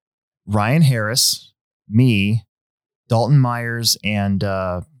had Ryan Harris, me, Dalton Myers, and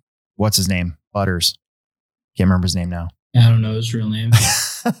what's his name? Butters. Can't remember his name now. I don't know his real name.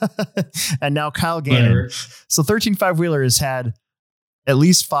 And now Kyle Gannon. Whatever. So 13.5 Wheeler has had at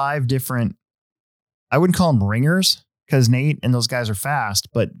least 5 different, I wouldn't call them ringers because Nate and those guys are fast,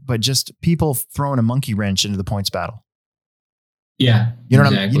 but just people throwing a monkey wrench into the points battle. Yeah. You know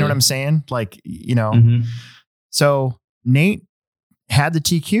exactly. what I'm saying? Like, Mhm. So Nate had the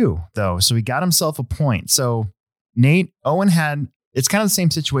TQ though. So he got himself a point. So Owen had, it's kind of the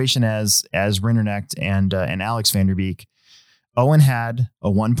same situation as Rinderknecht and Alex Vanderbeek. Owen had a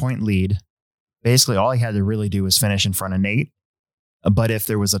 1-point lead. Basically all he had to really do was finish in front of Nate. But if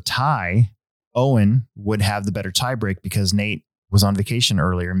there was a tie, Owen would have the better tie break because Nate was on vacation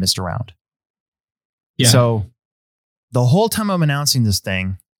earlier and missed a round. Yeah. So the whole time I'm announcing this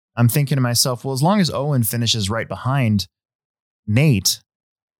thing, I'm thinking to myself, well, as long as Owen finishes right behind Nate,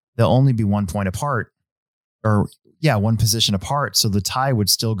 they'll only be 1 point apart one position apart. So the tie would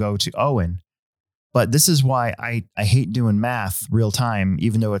still go to Owen. But this is why I hate doing math real time,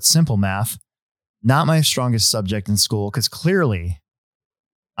 even though it's simple math, not my strongest subject in school, because clearly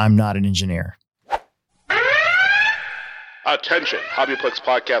I'm not an engineer. Attention, Hobbyplex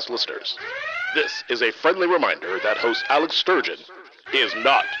podcast listeners. This is a friendly reminder that host Alex Sturgeon is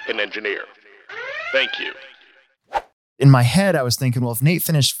not an engineer. Thank you. In my head, I was thinking, well, if Nate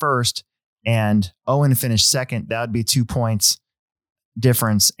finished first and Owen finished second, that would be 2 points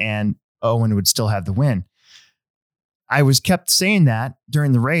difference and Owen would still have the win. I was kept saying that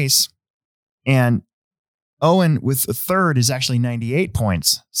during the race, and Owen with a third is actually 98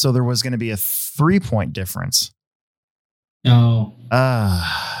 points. So there was going to be a 3-point difference. Oh,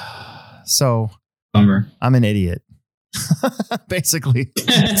 So bummer. I'm an idiot, basically.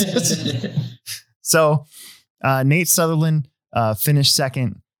 So Nate Sutherland finished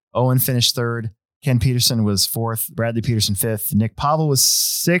second. Owen finished third. Ken Peterson was fourth. Bradley Peterson fifth. Nick Pavel was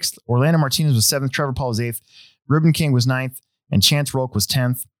sixth. Orlando Martinez was seventh. Trevor Paul was eighth. Ruben King was ninth. And Chance Rolk was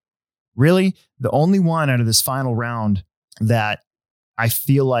 10th. Really, the only one out of this final round that I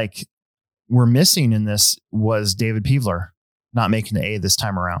feel like we're missing in this was David Peevler not making the A this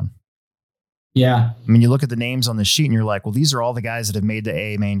time around. Yeah. I mean, you look at the names on the sheet and you're like, well, these are all the guys that have made the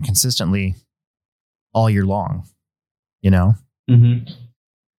A main consistently all year long, Mm-hmm.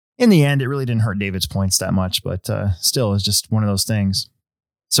 In the end, it really didn't hurt David's points that much, but still, it's just one of those things.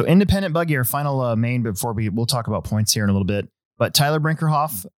 So independent buggy, our final main before we'll talk about points here in a little bit. But Tyler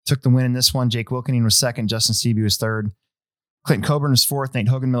Brinkerhoff took the win in this one. Jake Wilkening was second. Justin Seaby was third. Clinton Coburn was fourth. Nate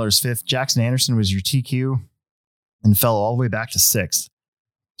Hoganmiller was fifth. Jackson Anderson was your TQ and fell all the way back to sixth.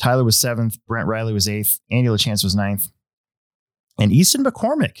 Tyler was seventh. Brent Riley was eighth. Andy LaChance was ninth. And Easton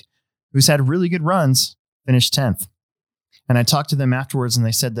McCormick, who's had really good runs, finished 10th. And I talked to them afterwards, and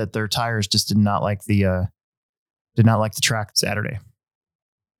they said that their tires just did not like the track Saturday.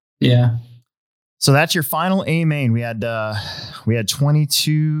 Yeah. So that's your final A main. We had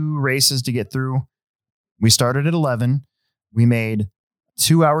 22 races to get through. We started at 11. We made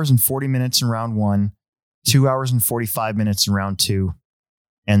 2 hours and 40 minutes in round 1, 2 hours and 45 minutes in round 2.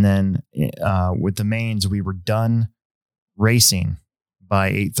 And then with the mains, we were done racing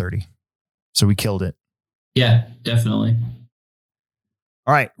by 8:30. So we killed it. Yeah, definitely.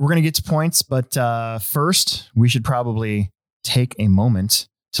 All right, we're going to get to points, but first, we should probably take a moment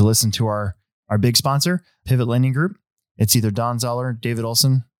to listen to our big sponsor, Pivot Lending Group. It's either Don Zoller, David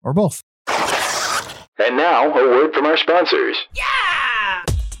Olson, or both. And now, a word from our sponsors.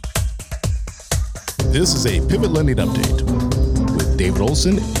 This is a Pivot Lending Update with David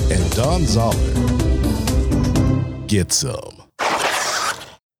Olson and Don Zoller. Get some.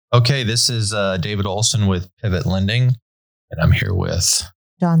 Okay, this is David Olson with Pivot Lending, and I'm here with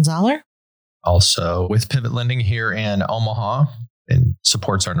Don Zoller, also with Pivot Lending here in Omaha, and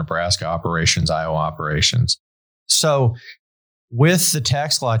supports our Nebraska operations, Iowa operations. So with the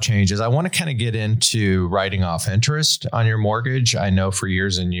tax law changes, I want to kind of get into writing off interest on your mortgage. I know for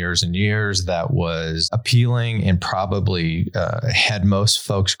years and years and years that was appealing and probably had most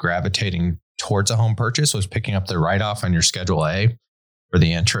folks gravitating towards a home purchase, was picking up the write-off on your Schedule A for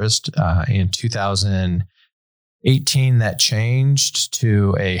the interest. In 2018, that changed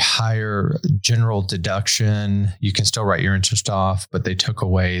to a higher general deduction. You can still write your interest off, but they took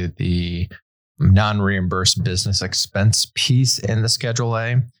away the non-reimbursed business expense piece in the Schedule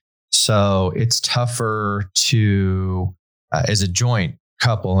A. So it's tougher to, as a joint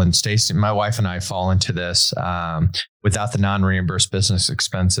couple, and Stacy, my wife and I fall into this. Without the non-reimbursed business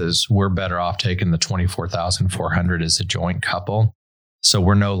expenses, we're better off taking the $24,400 as a joint couple. So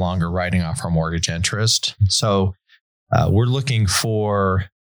we're no longer writing off our mortgage interest. So we're looking for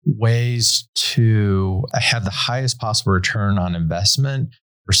ways to have the highest possible return on investment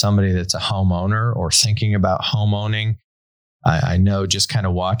for somebody that's a homeowner or thinking about homeowning. I know just kind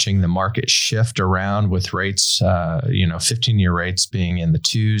of watching the market shift around with rates, 15-year rates being in the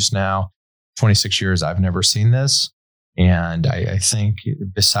 2s now, 26 years, I've never seen this. And I think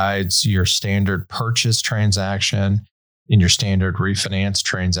besides your standard purchase transaction and your standard refinance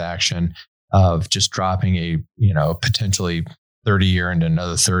transaction of just dropping a, potentially 30-year into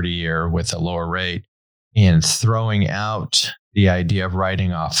another 30-year with a lower rate and throwing out the idea of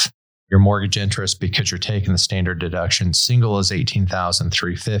writing off your mortgage interest because you're taking the standard deduction, single is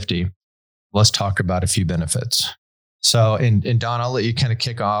 $18,350. Let's talk about a few benefits. So, and Don, I'll let you kind of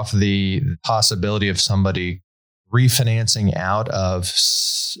kick off the possibility of somebody refinancing out of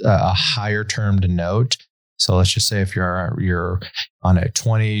a higher termed note. So let's just say if you're on a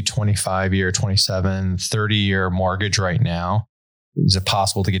 20, 25 year, 27, 30 year mortgage right now, is it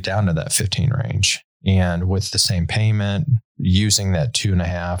possible to get down to that 15 range? And with the same payment, using that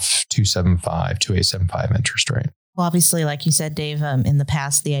 2.75 interest rate. Well, obviously, like you said, Dave, in the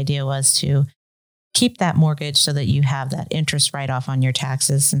past, the idea was to keep that mortgage so that you have that interest write-off on your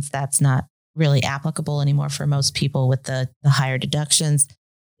taxes, since that's not really applicable anymore for most people with the higher deductions.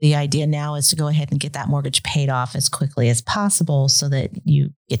 The idea now is to go ahead and get that mortgage paid off as quickly as possible so that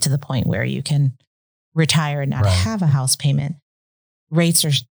you get to the point where you can retire and not have a house payment. Rates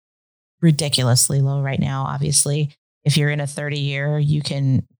are ridiculously low right now. Obviously, if you're in a 30-year, you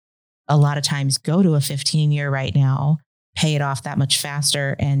can a lot of times go to a 15-year right now, pay it off that much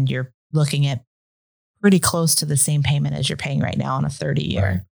faster, and you're looking at pretty close to the same payment as you're paying right now on a 30-year.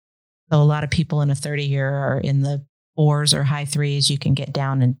 Right. So a lot of people in a 30-year are in the 4s or high 3s. You can get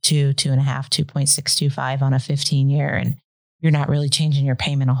down in 2.5, 2.625 on a 15-year, and you're not really changing your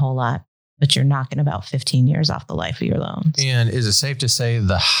payment a whole lot, but you're knocking about 15 years off the life of your loans. And is it safe to say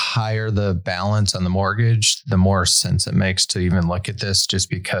the higher the balance on the mortgage, the more sense it makes to even look at this, just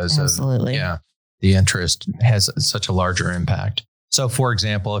because Absolutely. of the interest has such a larger impact? So for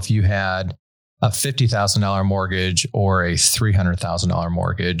example, if you had a $50,000 mortgage or a $300,000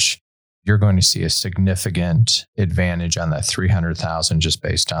 mortgage, you're going to see a significant advantage on that $300,000 just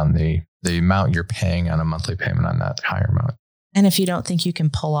based on the amount you're paying on a monthly payment on that higher amount. And if you don't think you can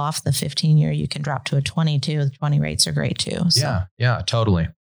pull off the 15-year, you can drop to a 22. The 20 rates are great too. So. Yeah, totally.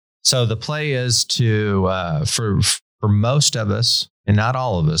 So the play is to, for most of us, and not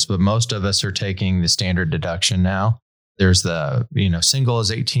all of us, but most of us are taking the standard deduction now. There's the, single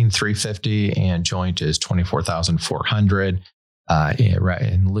is $18,350 and joint is $24,400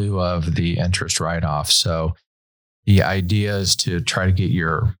 in lieu of the interest write-off. So the idea is to try to get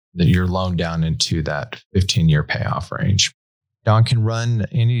your loan down into that 15-year payoff range. Don can run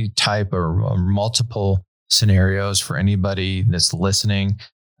any type or multiple scenarios for anybody that's listening.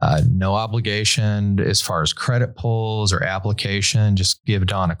 No obligation as far as credit pulls or application. Just give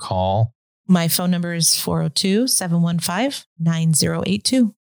Don a call. My phone number is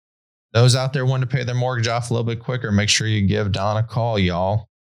 402-715-9082. Those out there wanting to pay their mortgage off a little bit quicker, make sure you give Don a call, y'all.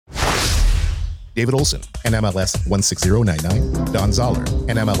 David Olson, NMLS 16099. Don Zoller,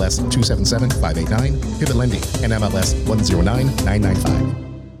 NMLS 277589. Pivot Lending, NMLS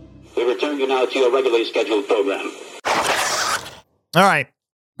 109995. We return you now to your regularly scheduled program. All right,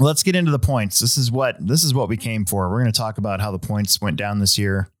 let's get into the points. This is what we came for. We're going to talk about how the points went down this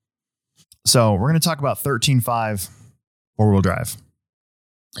year. So we're going to talk about 13.5 four-wheel drive.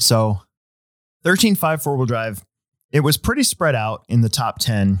 So 13.5 four-wheel drive, it was pretty spread out in the top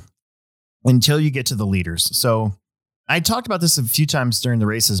 10 until you get to the leaders. So I talked about this a few times during the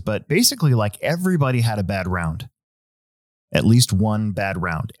races, but basically like everybody had a bad round. At least one bad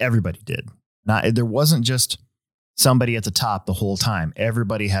round. Everybody did. There wasn't just somebody at the top the whole time.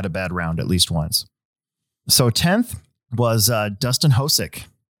 Everybody had a bad round at least once. So 10th was Dustin Hosick,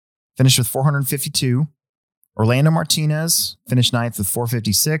 finished with 452. Orlando Martinez finished 9th with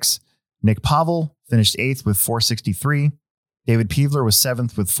 456. Nick Pavel finished 8th with 463. David Peevler was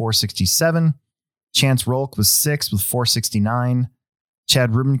 7th with 467. Chance Rolk was 6th with 469.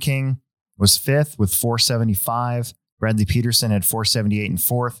 Chad Rubenking was 5th with 475. Bradley Peterson had 478 in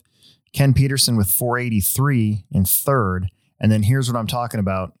 4th. Ken Peterson with 483 in 3rd. And then here's what I'm talking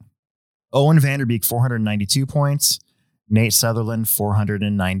about. Owen Vanderbeek, 492 points. Nate Sutherland,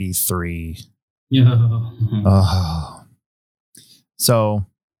 493. Yeah. Oh. So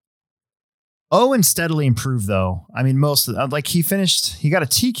Owen steadily improved, though. I mean, he got a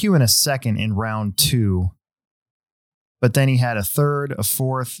TQ in a second in round 2, but then he had a third, a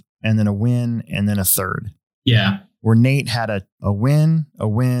fourth, and then a win, and then a third. Yeah. Where Nate had a win, a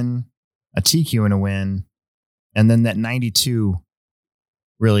TQ and a win, and then that 92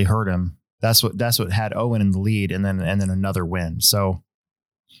 really hurt him. That's what had Owen in the lead, and then another win. So,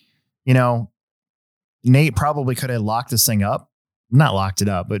 Nate probably could have locked this thing up. Not locked it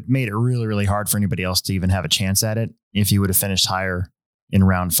up, but made it really, really hard for anybody else to even have a chance at it if he would have finished higher in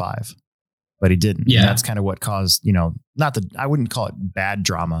round 5. But he didn't. Yeah. And that's kind of what caused, I wouldn't call it bad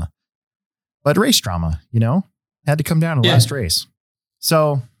drama, but race drama, had to come down in the last race.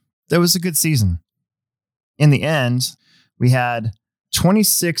 So that was a good season. In the end, we had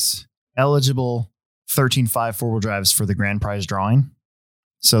 26 eligible 13.5 four-wheel drives for the grand prize drawing.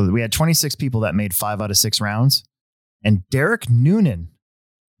 So we had 26 people that made 5 out of 6 rounds. And Derek Noonan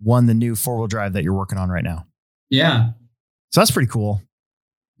won the new four-wheel drive that you're working on right now. Yeah. So that's pretty cool.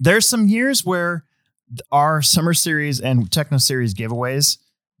 There's some years where our Summer Series and Techno Series giveaways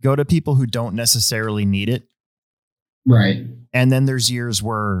go to people who don't necessarily need it. Right. And then there's years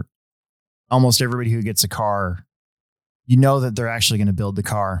where almost everybody who gets a car, that they're actually going to build the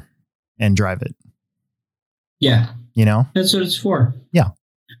car and drive it. Yeah. That's what it's for. Yeah.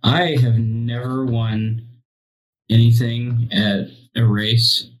 I have never won anything at a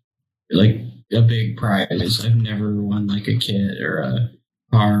race, like a big prize. I've never won like a kit or a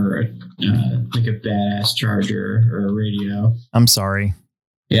car or like a badass charger or a radio. I'm sorry.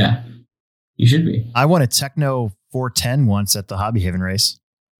 Yeah, you should be. I won a Techno 410 once at the Hobby Haven race.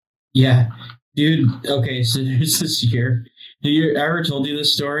 Yeah, dude. Okay, so there's this year. I ever told you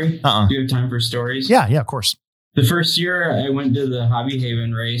this story? Do you have time for stories? Yeah, of course. The first year I went to the Hobby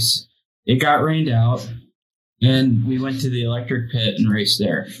Haven race, it got rained out. And we went to the electric pit and raced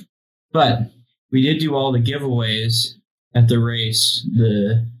there. But we did do all the giveaways at the race,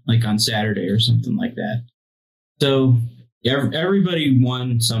 on Saturday or something like that. So everybody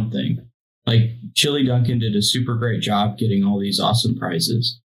won something. Like Chili Duncan did a super great job getting all these awesome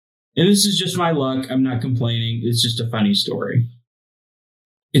prizes. And this is just my luck. I'm not complaining. It's just a funny story.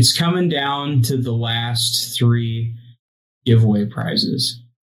 It's coming down to the last 3 giveaway prizes.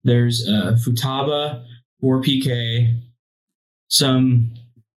 There's a Futaba 4PK, some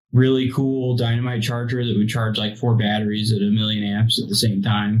really cool dynamite charger that would charge like 4 batteries at 1,000,000 amps at the same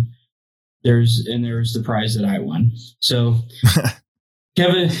time. There's the prize that I won. So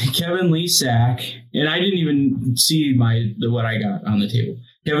Kevin Lee Sack, and I didn't even see what I got on the table.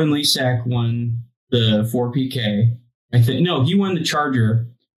 Kevin Lee Sack won the 4PK. He won the charger.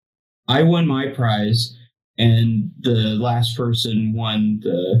 I won my prize, and the last person won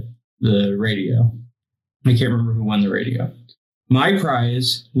the radio. I can't remember who won the radio. My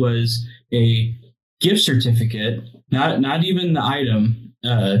prize was a gift certificate, not even the item,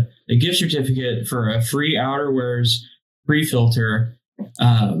 a gift certificate for a free outerwears pre-filter,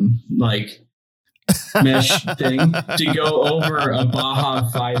 mesh thing to go over a Baja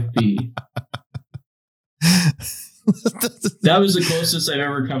 5B. That was the closest I've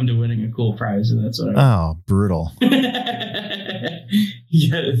ever come to winning a cool prize, and that's what I brutal.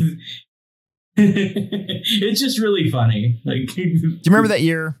 Yeah. It's just really funny. Do you remember that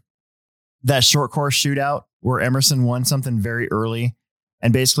year, that short course shootout where Emerson won something very early?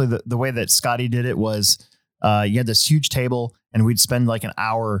 And basically the way that Scotty did it was you had this huge table and we'd spend like an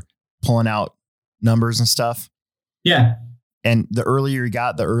hour pulling out numbers and stuff. Yeah. And the earlier you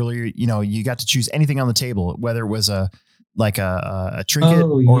got, the earlier, you got to choose anything on the table, whether it was a trinket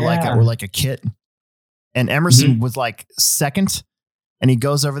or like a kit. And Emerson was like second. And he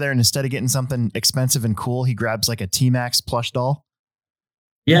goes over there and instead of getting something expensive and cool, he grabs like a T-Max plush doll.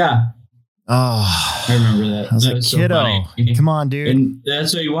 Yeah. Oh, I remember that. I was like, kiddo, come on, dude. And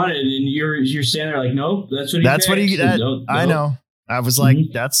that's what he wanted. And you're standing there like, nope, that's what he picked. Nope. I know. I was like,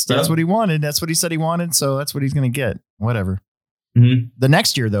 that's what he wanted. That's what he said he wanted. So that's what he's going to get. Whatever. Mm-hmm. The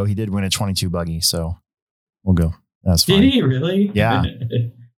next year, though, he did win a 22 buggy. So we'll go. That's fine. Did he really? Yeah.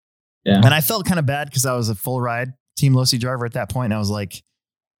 Yeah. And I felt kind of bad because I was a full ride Team Losi driver at that point. And I was like,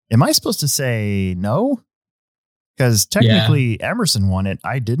 am I supposed to say no? Because technically Emerson won it.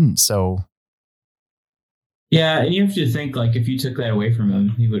 I didn't. So. Yeah. And you have to think like if you took that away from him,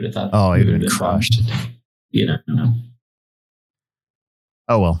 he would have thought. Oh, he would have been crushed.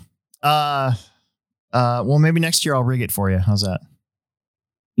 Oh, well. Well, maybe next year I'll rig it for you. How's that?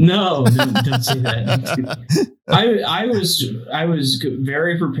 No, don't say that. I was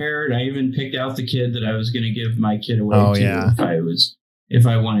very prepared. I even picked out the kid that I was going to give my kid away to if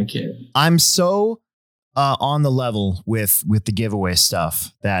I won a kid. I'm so on the level with the giveaway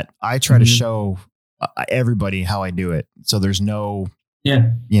stuff that I try to show everybody how I do it. So there's no,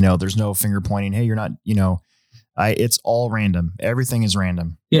 there's no finger pointing. Hey, you're not, it's all random. Everything is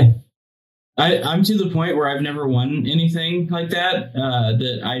random. Yeah. I'm to the point where I've never won anything like that,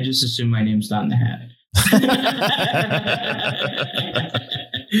 that I just assume my name's not in the hat.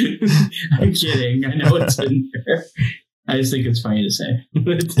 I'm kidding. I know it's in there. I just think it's funny to say.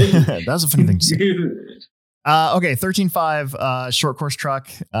 That's a funny thing to say. Okay, 13.5 short course truck.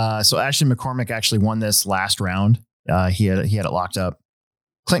 So Ashley McCormick actually won this last round. He had it locked up.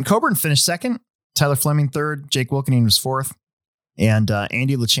 Clint Coburn finished second. Tyler Fleming third. Jake Wilkening was fourth. And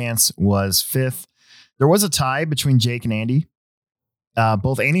Andy LaChance was fifth. There was a tie between Jake and Andy.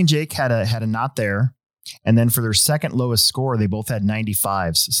 Both Andy and Jake had a knot there. And then for their second lowest score, they both had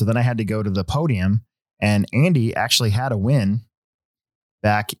 95s. So then I had to go to the podium. And Andy actually had a win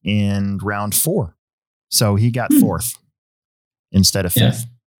back in round 4. So he got fourth instead of fifth.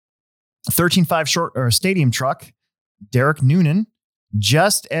 13.5 short or stadium truck. Derek Noonan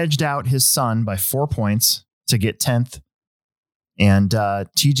just edged out his son by 4 points to get 10th. And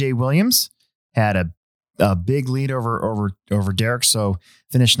TJ Williams had a big lead over Derek. So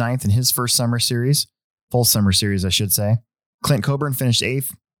finished 9th in his first summer series, full summer series, I should say. Clint Coburn finished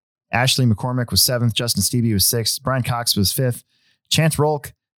 8th. Ashley McCormick was 7th. Justin Stevie was 6th. Brian Cox was 5th. Chance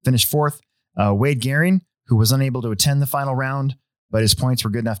Rolk finished 4th. Wade Gehring, who was unable to attend the final round, but his points were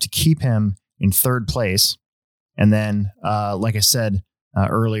good enough to keep him in 3rd place. And then, like I said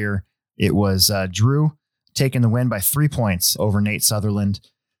earlier, it was Drew taking the win by 3 points over Nate Sutherland.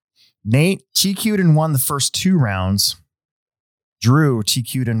 Nate TQ'd and won the first 2 rounds. Drew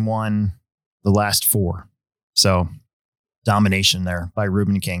TQ'd and won the last 4. So domination there by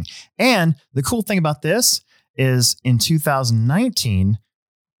Ruben King. And the cool thing about this is in 2019,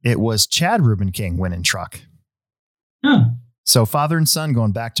 it was Chad Ruben King winning truck. Oh. So father and son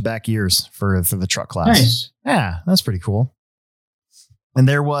going back-to-back years for the truck class. Nice. Yeah, that's pretty cool. And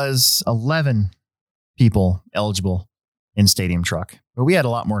there was 11 people eligible in stadium truck. But we had a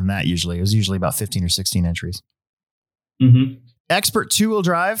lot more than that usually. It was usually about 15 or 16 entries. Mm-hmm. Expert 2-wheel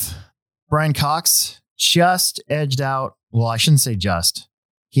drive. Brian Cox just edged out. Well, I shouldn't say just.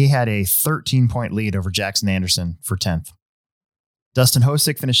 He had a 13-point lead over Jackson Anderson for 10th. Dustin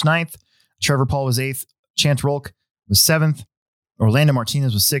Hosick finished 9th. Trevor Paul was 8th. Chance Rolk was 7th. Orlando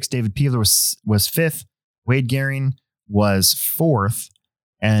Martinez was 6th. David Peeler was 5th. Wade Gehring was 4th.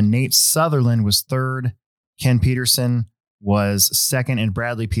 And Nate Sutherland was 3rd. Ken Peterson was 2nd. And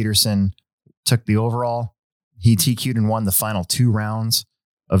Bradley Peterson took the overall. He TQ'd and won the final 2 rounds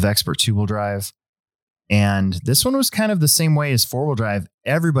of Expert 2-wheel drive. And this one was kind of the same way as 4-wheel drive.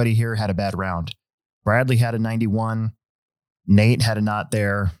 Everybody here had a bad round. Bradley had a 91. Nate had a knot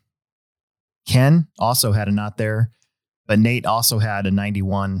there. Ken also had a knot there. But Nate also had a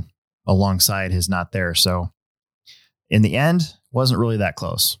 91 alongside his knot there. So in the end, wasn't really that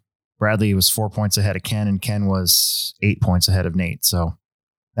close. Bradley was 4 points ahead of Ken, and Ken was 8 points ahead of Nate. So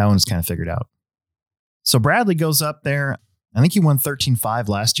that one's kind of figured out. So Bradley goes up there. I think he won 13.5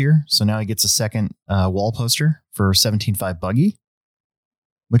 last year. So now he gets a second wall poster for 17.5 buggy,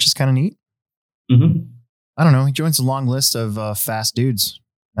 which is kind of neat. Mm-hmm. I don't know. He joins a long list of fast dudes.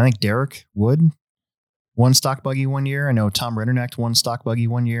 I think Derek Wood won stock buggy one year. I know Tom Ritternecht won stock buggy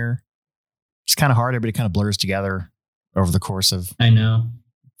one year. It's kind of hard. Everybody kind of blurs together over the course of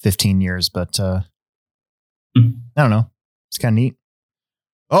 15 years, but I don't know. It's kind of neat.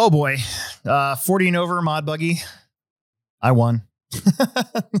 Oh boy. 40 and over mod buggy. I won.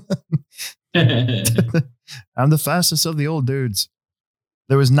 I'm the fastest of the old dudes.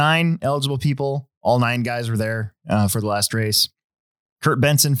 There was 9 eligible people. All 9 guys were there for the last race. Kurt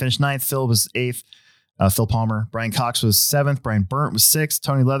Benson finished 9th. Phil was 8th. Phil Palmer. Brian Cox was 7th. Brian Burnt was 6th.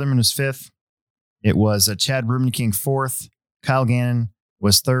 Tony Leatherman was 5th. It was Chad Ruben King 4th. Kyle Gannon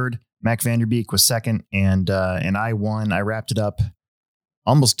was 3rd. Mac Vanderbeek was 2nd. And I won. I wrapped it up.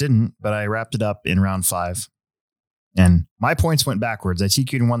 Almost didn't, but I wrapped it up in round 5. And my points went backwards. I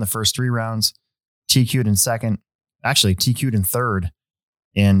TQ'd and won the first 3 rounds. TQ'd in 2nd. Actually, TQ'd in 3rd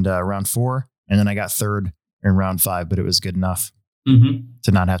in round 4. And then I got 3rd in round 5, but it was good enough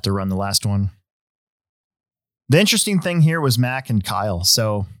to not have to run the last one. The interesting thing here was Mac and Kyle.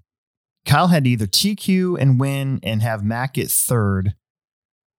 So Kyle had to either TQ and win and have Mac get 3rd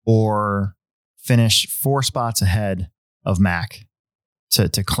or finish 4 spots ahead of Mac to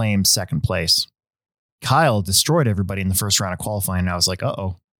claim 2nd place. Kyle destroyed everybody in the first round of qualifying. And I was like,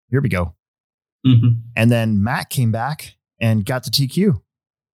 uh-oh, here we go. And then Mac came back and got the TQ.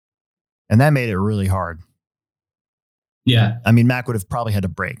 And that made it really hard. Yeah. I mean, Mac would have probably had to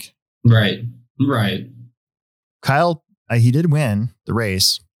break. Right. Kyle, he did win the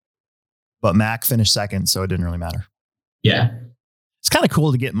race, but Mac finished second, so it didn't really matter. Yeah. It's kind of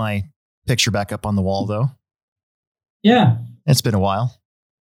cool to get my picture back up on the wall, though. Yeah. It's been a while.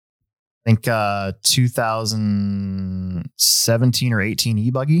 I think 2017 or 18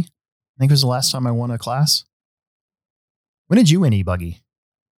 e-buggy. I think it was the last time I won a class. When did you win e-buggy?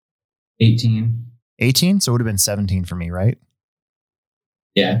 18. 18? So it would have been 17 for me, right?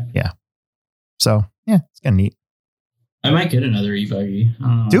 Yeah. Yeah. So, yeah, it's kind of neat. I might get another e-buggy.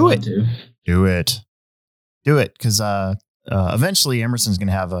 Do it. Do it. Do it. Because eventually Emerson's going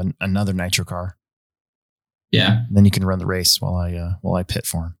to have another nitro car. Yeah. Then you can run the race while I pit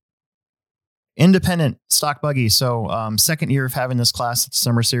for him. Independent stock buggy. So second year of having this class at the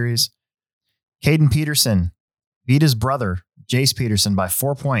summer series. Caden Peterson beat his brother, Jace Peterson, by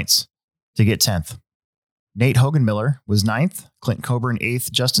 4 points to get 10th. Nate Hogan-Miller was 9th. Clint Coburn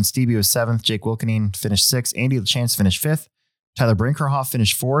 8th. Justin Stevie was 7th. Jake Wilkening finished 6th. Andy LaChance finished 5th. Tyler Brinkerhoff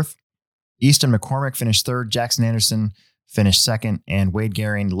finished 4th. Easton McCormick finished 3rd. Jackson Anderson finished 2nd. And Wade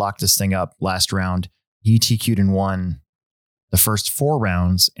Gehring locked this thing up last round. He TQ'd and won the first 4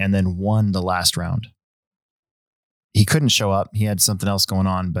 rounds and then won the last round. He couldn't show up. He had something else going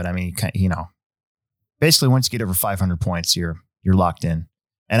on, but I mean, you know, basically once you get over 500 points, you're locked in.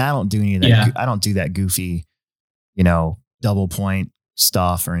 And I don't do any of that. Yeah. I don't do that goofy, you know, double point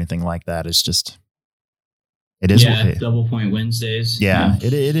stuff or anything like that. It's just, it is what it is. Double point Wednesdays. Yeah,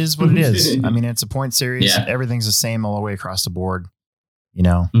 it is what it is. I mean, it's a point series. Yeah. Everything's the same all the way across the board, you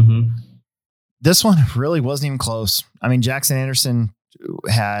know. Mm-hmm. This one really wasn't even close. I mean, Jackson Anderson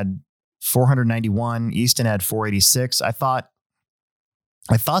had 491. Easton had 486. I thought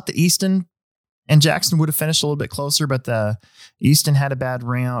the Easton and Jackson would have finished a little bit closer, but the Easton had a bad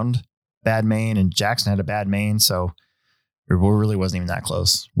round, bad main, and Jackson had a bad main. So it really wasn't even that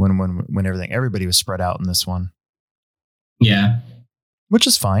close when everybody was spread out in this one. Yeah. Which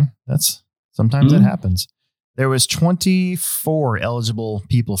is fine. That's sometimes that happens. There was 24 eligible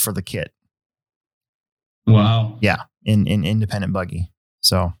people for the kit. Wow. Yeah, in independent buggy.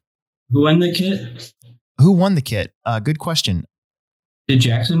 So who won the kit? Who won the kit? Good question. Did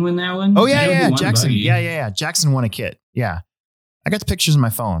Jackson win that one? Oh yeah, Jackson. Yeah. Jackson won a kit. Yeah, I got the pictures on my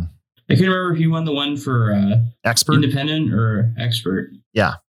phone. I can't remember if he won the one for expert, independent, or expert.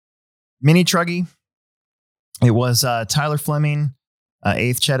 Yeah, mini truggy. It was Tyler Fleming,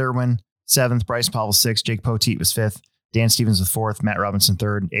 8th. Chet Irwin 7th. Bryce Powell 6th. Jake Poteet was 5th. Dan Stevens was 4th. Matt Robinson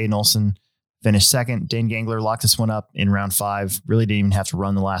 3rd. Aiden Olson finished 2nd. Dane Gangler locked this one up in round 5. Really didn't even have to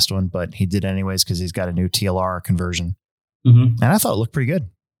run the last one, but he did anyways because he's got a new TLR conversion. Mm-hmm. And I thought it looked pretty good.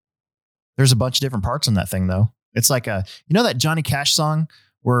 There's a bunch of different parts on that thing, though. It's like that Johnny Cash song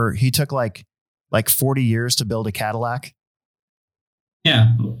where he took like 40 years to build a Cadillac.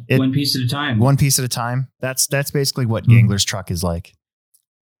 Yeah, one piece at a time. One piece at a time. That's basically what Gangler's truck is like.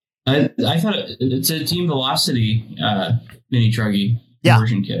 I thought it's a Team Velocity mini truggy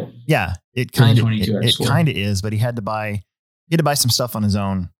conversion kit. Yeah, it kind of is, but he had to buy some stuff on his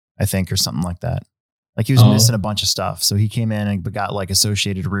own, I think, or something like that. Like he was missing a bunch of stuff, so he came in and got like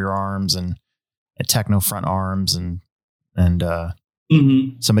associated rear arms and techno front arms and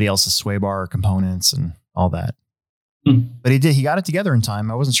somebody else's sway bar components and all that. But he got it together in time.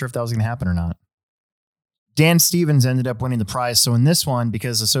 I wasn't sure if that was going to happen or not. Dan Stevens ended up winning the prize. So in this one,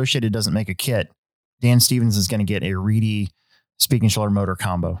 because Associated doesn't make a kit, Dan Stevens is going to get a Reedy speaking shoulder motor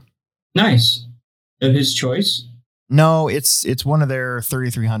combo. Nice. Of his choice? No, it's one of their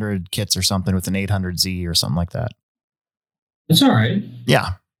 3300 kits or something with an 800Z or something like that. That's all right.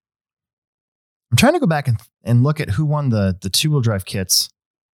 Yeah. I'm trying to go back and look at who won the 2-wheel drive kits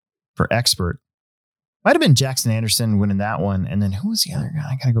for Expert. Might have been Jackson Anderson winning that one. And then who was the other guy?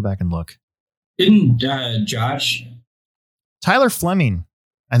 I got to go back and look. Didn't Josh? Tyler Fleming.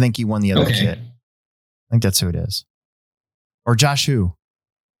 I think he won the other kit. I think that's who it is. Or Josh who?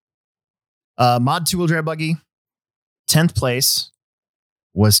 Mod 2-wheel drive buggy. 10th place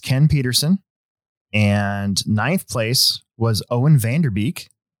was Ken Peterson. And 9th place was Owen Vanderbeek.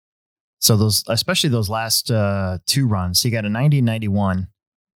 So especially those last 2 runs, he got a 90 and 91.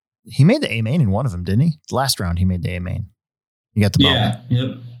 He made the A main in one of them, didn't he? Last round, he made the A main. He got the ball. Yeah.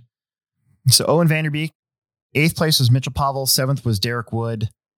 Yep. So Owen Vanderbeek. 8th place was Mitchell Pavel. 7th was Derek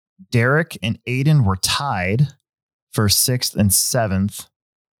Wood. Derek and Aiden were tied for 6th and 7th.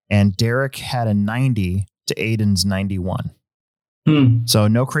 And Derek had a 90 to Aiden's 91. So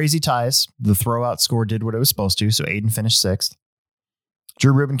no crazy ties. The throwout score did what it was supposed to. So Aiden finished 6th.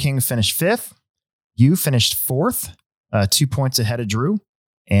 Drew Ruben King finished 5th. You finished 4th, 2 points ahead of Drew,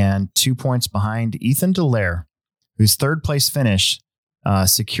 and 2 points behind Ethan Delaire, whose 3rd place finish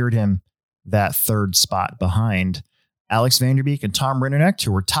secured him that third spot behind Alex Vanderbeek and Tom Rinderknecht,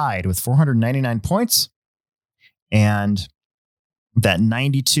 who were tied with 499 points. And that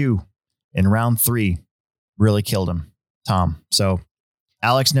 92 in round 3 really killed him, Tom. So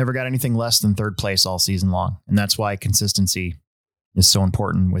Alex never got anything less than third place all season long. And that's why consistency is so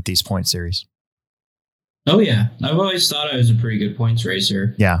important with these point series. Oh, yeah. I've always thought I was a pretty good points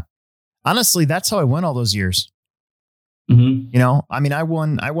racer. Yeah. Honestly, that's how I went all those years. Mm-hmm. You know, I mean, I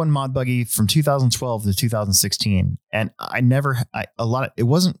won Mod Buggy from 2012 to 2016. And it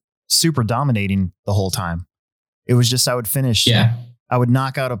wasn't super dominating the whole time. It was just, I would finish. Yeah. I would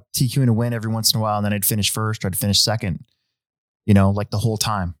knock out a TQ and a win every once in a while. And then I'd finish first or I'd finish second, you know, like the whole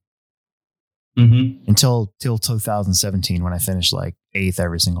time. Mm-hmm. Until 2017 when I finished like 8th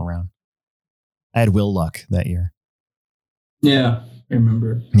every single round. I had Will Luck that year. Yeah, I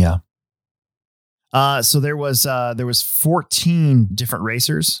remember. Yeah. So there was 14 different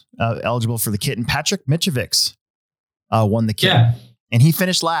racers eligible for the kit, and Patrick Mitrovic won the kit. Yeah. And he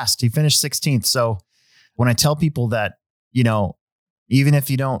finished last. He finished 16th. So when I tell people that, you know, even if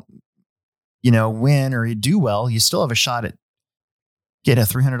you don't, you know, win or you do well, you still have a shot at getting a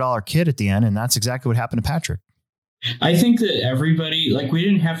 $300 kit at the end. And that's exactly what happened to Patrick. I think that everybody, like, we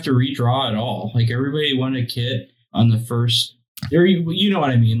didn't have to redraw at all. Like, everybody won a kit on the first, or you know what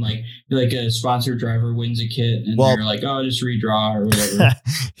I mean? Like a sponsored driver wins a kit and they're like, oh, just redraw or whatever.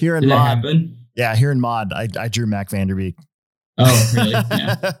 Here in Did Mod, that happen? Yeah, here in Mod, I drew Mac Vanderbeek. Oh, really?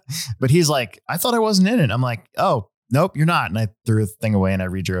 Yeah. But he's like, I thought I wasn't in it. I'm like, oh, nope, you're not. And I threw the thing away and I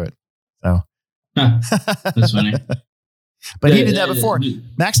redrew it. So that's funny. But he did that before.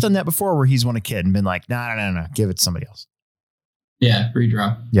 Mac's done that before where he's won a kit and been like, no, give it to somebody else. Yeah,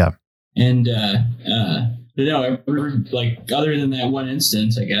 redraw. Yeah. And no, like other than that one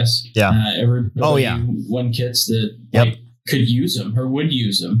instance, I guess. Yeah. Everybody won kits that like could use them or would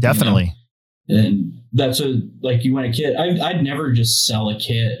use them. Definitely. You know? And that's like you win a kit. I'd never just sell a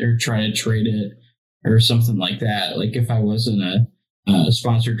kit or try to trade it or something like that. Like if I wasn't a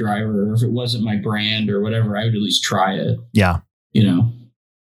sponsored driver or if it wasn't my brand or whatever, I would at least try it. Yeah. You know,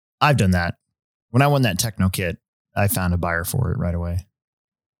 I've done that. When I won that Techno kit, I found a buyer for it right away.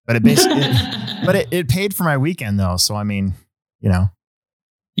 But it basically, it paid for my weekend though. So, I mean, you know,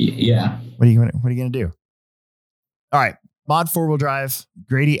 yeah. What are you going to do? All right. Mod 4-wheel drive,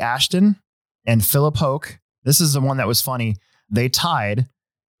 Grady Ashton and Philip Hoke. This is the one that was funny. They tied.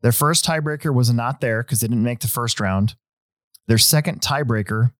 Their first tiebreaker was not there because they didn't make the first round. Their second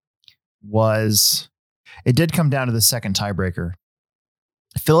tiebreaker it did come down to the second tiebreaker.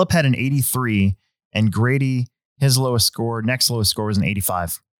 Philip had an 83 and Grady, his next lowest score was an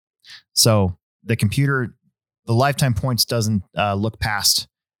 85. So the computer, the lifetime points doesn't look past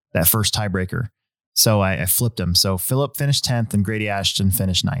that first tiebreaker. So I flipped him. So Philip finished 10th and Grady Ashton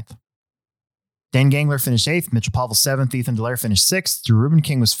finished 9th. Dan Gangler finished 8th, Mitchell Pavel 7th, Ethan Delaire finished 6th, Drew Ruben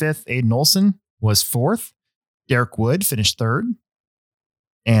King was 5th, Aiden Olson was 4th, Derek Wood finished 3rd,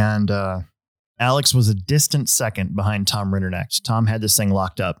 and Alex was a distant 2nd behind Tom Rinderknecht. Tom had this thing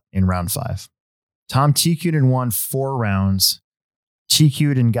locked up in round 5. Tom TQ'd and won 4 rounds,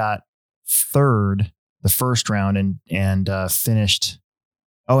 TQ'd and got 3rd the first round and finished.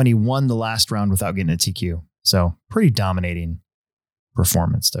 Oh, and he won the last round without getting a TQ. So pretty dominating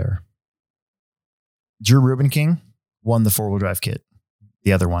performance there. Drew Ruben King won the 4-wheel drive kit,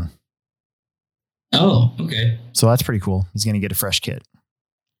 the other one. Oh, okay. So that's pretty cool. He's going to get a fresh kit.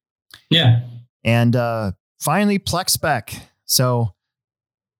 Yeah. And finally, Plex Spec. So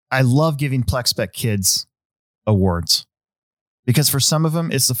I love giving Plex Spec kids awards because for some of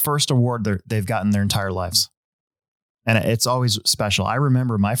them, it's the first award they've gotten their entire lives. And it's always special. I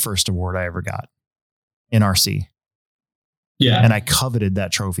remember my first award I ever got in RC. Yeah. And I coveted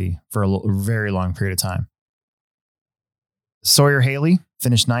that trophy for a very long period of time. Sawyer Haley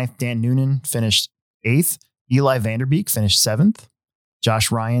finished 9th. Dan Noonan finished 8th. Eli Vanderbeek finished 7th.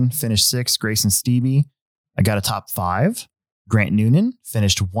 Josh Ryan finished 6th. Grayson Stevie, I got a top 5. Grant Noonan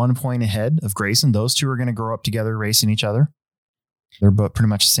finished 1 point ahead of Grayson. Those two are going to grow up together racing each other. They're both pretty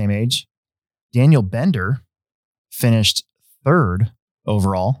much the same age. Daniel Bender finished 3rd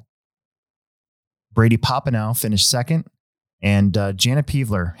overall. Brady Popenow finished 2nd. And Jana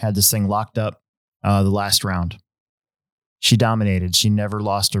Peevler had this thing locked up the last round. She dominated. She never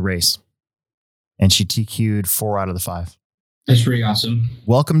lost a race. And she TQ'd 4 out of the 5. That's pretty awesome.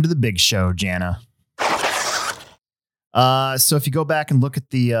 Welcome to the big show, Jana. So if you go back and look at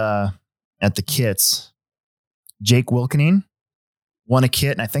the kits, Jake Wilkening won a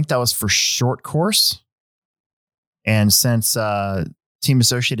kit, and I think that was for short course. And since Team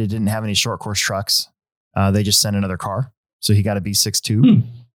Associated didn't have any short course trucks, they just sent another car. So he got a B62.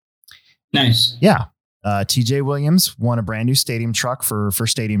 Nice. Yeah. TJ Williams won a brand new stadium truck for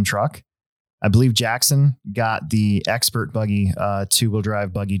Stadium Truck. I believe Jackson got the Expert buggy, 2-wheel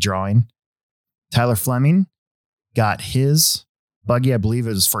drive buggy drawing. Tyler Fleming got his buggy. I believe it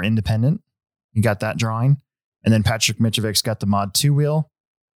was for Independent. He got that drawing. And then Patrick Mitrovic got the Mod 2-wheel.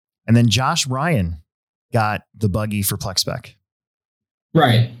 And then Josh Ryan got the buggy for Plex Spec.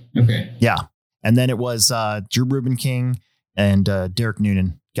 Right. Okay. Yeah. And then it was Drew Rubin King and Derek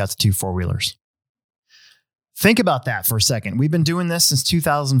Noonan got the 2 4-wheelers. Think about that for a second. We've been doing this since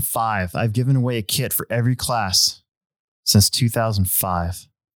 2005. I've given away a kit for every class since 2005.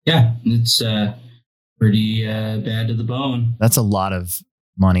 Yeah, it's pretty bad to the bone. That's a lot of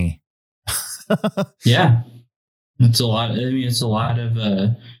money. Yeah, it's a lot. I mean, it's a lot of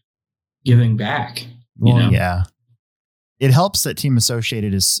giving back. Well, yeah. It helps that Team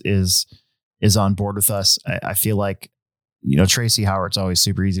Associated is on board with us. I feel like, Tracy Howard's always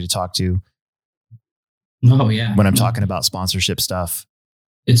super easy to talk to. Oh yeah. When I'm talking about sponsorship stuff,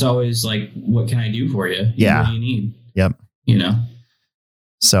 it's always like, what can I do for you? Yeah. What do you need? Yep.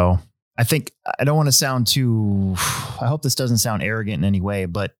 So I think I don't want to sound too, I hope this doesn't sound arrogant in any way,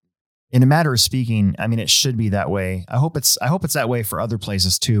 but in a matter of speaking, I mean, it should be that way. I hope it's that way for other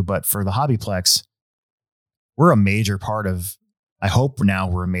places too, but for the Hobbyplex, we're a major part of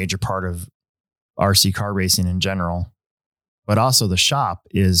RC car racing in general, but also the shop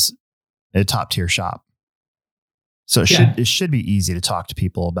is a top tier shop. So it should be easy to talk to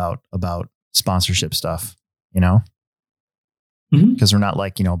people about sponsorship stuff, because we're not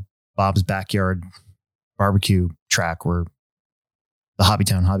like, Bob's Backyard Barbecue Track or the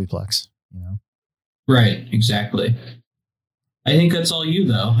Hobbytown Hobbyplex, Right. Exactly. I think that's all you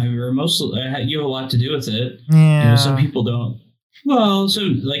though. I mean, you have a lot to do with it. Yeah. Some people don't. Well, so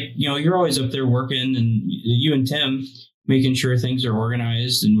you're always up there working, and you and Tim making sure things are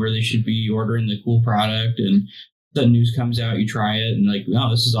organized and where they should be, ordering the cool product, and the news comes out, you try it, and like,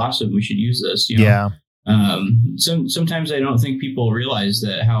 oh, this is awesome, we should use this. Yeah. Sometimes I don't think people realize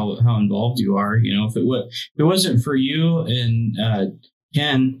that how involved you are. If it wasn't for you and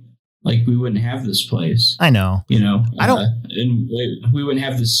Ken, like, we wouldn't have this place. I know. I don't, and we wouldn't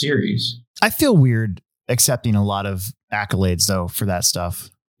have this series. I feel weird accepting a lot of accolades though for that stuff.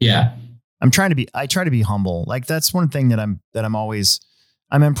 Yeah. I try to be humble. Like, that's one thing that I'm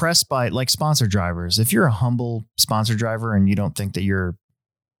impressed by, like, sponsor drivers. If you're a humble sponsor driver and you don't think that you're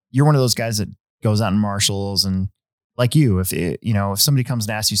one of those guys that goes out and marshals, and like if somebody comes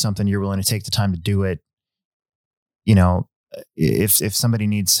and asks you something, you're willing to take the time to do it. If somebody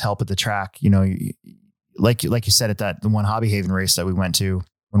needs help at the track, like you said at the one Hobby Haven race that we went to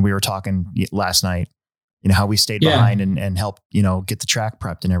when we were talking last night, how we stayed behind and helped, get the track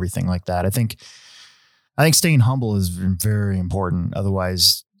prepped and everything like that. I think staying humble is very important.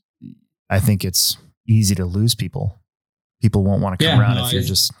 Otherwise, I think it's easy to lose people. People won't want to come around if you're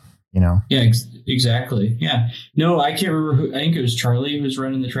just, Yeah, exactly. Yeah. No, I can't remember I think it was Charlie who was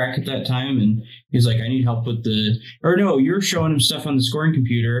running the track at that time. And he was like, I need help with you were showing him stuff on the scoring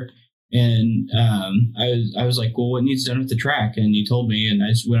computer. And I was like, well, what needs done with the track? And he told me, and I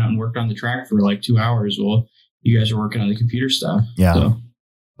just went out and worked on the track for like 2 hours while you guys are working on the computer stuff. Yeah. So,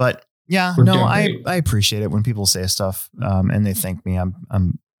 but yeah, no, I appreciate it when people say stuff and they thank me.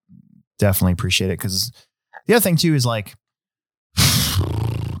 I'm definitely appreciate it. Cause the other thing too is like,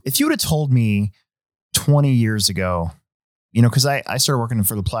 if you would have told me 20 years ago, cause I started working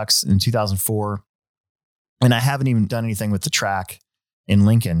for the Plex in 2004 and I haven't even done anything with the track in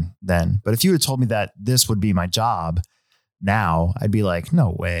Lincoln then. But if you would have told me that this would be my job now, I'd be like,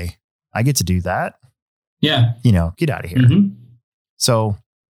 no way. I get to do that. Yeah. Get out of here. Mm-hmm. So.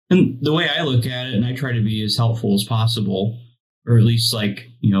 And the way I look at it, and I try to be as helpful as possible, or at least like,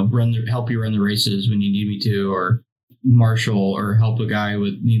 help you run the races when you need me to, or marshal, or help a guy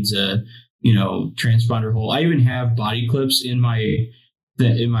needs a, transponder hole. I even have body clips in my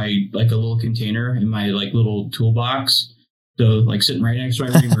like a little container in my like little toolbox. So like sitting right next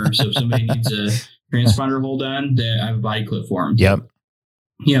to my reamer. So if somebody needs a transponder hole done, I have a body clip for them. Yep.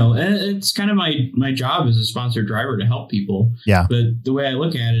 And it's kind of my job as a sponsored driver to help people. Yeah. But the way I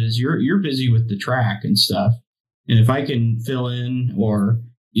look at it is you're busy with the track and stuff. And if I can fill in or,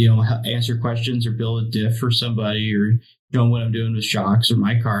 answer questions or build a diff for somebody or know what I'm doing with shocks or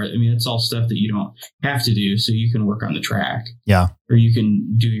my car, I mean, it's all stuff that you don't have to do. So you can work on the track. Yeah. Or you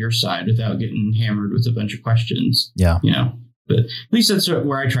can do your side without getting hammered with a bunch of questions. Yeah. But at least that's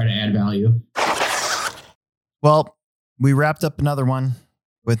where I try to add value. Well, we wrapped up another one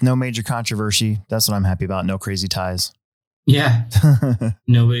with no major controversy. That's what I'm happy about. No crazy ties. Yeah.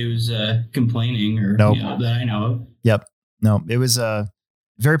 Nobody was complaining or nope. That I know of. Yep. No, it was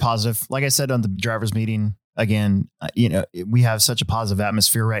very positive. Like I said on the drivers meeting, again, we have such a positive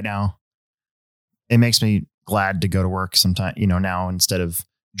atmosphere right now. It makes me glad to go to work sometime, now instead of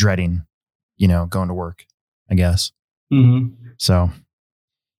dreading, going to work, I guess. Mm-hmm. So,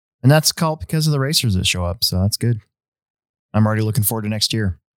 and that's called because of the racers that show up. So that's good. I'm already looking forward to next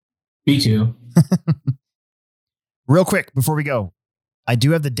year. Me too. Real quick before we go, I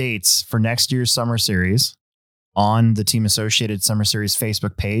do have the dates for next year's Summer Series on the Team Associated Summer Series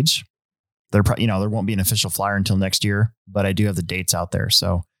Facebook page. There won't be an official flyer until next year, but I do have the dates out there.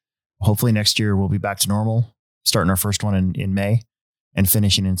 So hopefully next year we'll be back to normal, starting our first one in May and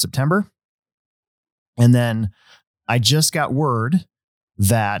finishing in September. And then I just got word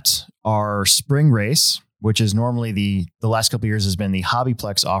that our spring race, which is normally the last couple of years has been the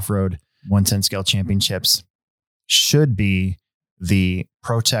Hobbyplex Off-Road 110 Scale Championships, should be the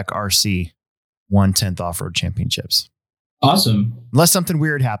ProTech RC 1/10th Off-Road Championships. Awesome. Unless something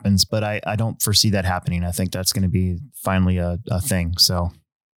weird happens, but I don't foresee that happening. I think that's going to be finally a thing. So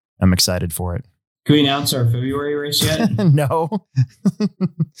I'm excited for it. Can we announce our February race yet? No.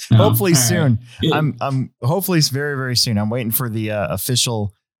 Hopefully soon. Right. I'm hopefully very, very soon. I'm waiting for the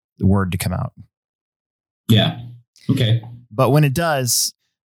official word to come out. Yeah. Okay. But when it does,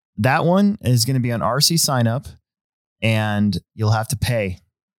 that one is going to be on RC sign up, and you'll have to pay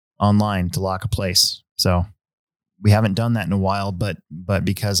online to lock a place. So we haven't done that in a while, but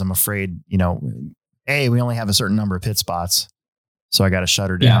because I'm afraid, we only have a certain number of pit spots. So I got to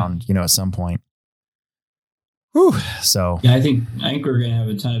shut her down, at some point. Whew. So yeah, I think we're going to have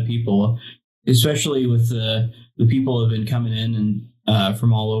a ton of people, especially with the people who have been coming in and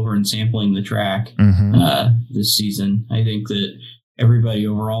from all over and sampling the track this season. I think that everybody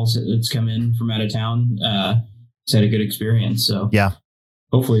overall that's come in from out of town has had a good experience. So yeah,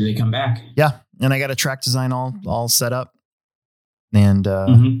 hopefully they come back. Yeah, and I got a track design all set up, and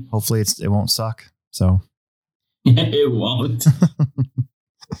hopefully it won't suck. So it won't.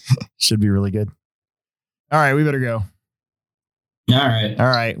 Should be really good. All right, we better go. All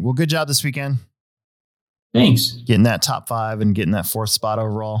right. Well, good job this weekend. Thanks. Getting that top 5 and getting that 4th spot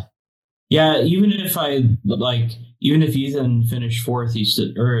overall. Yeah, even if Ethan finished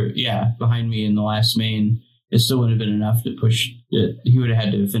 4th, behind me in the last main, it still wouldn't have been enough to push it. He would have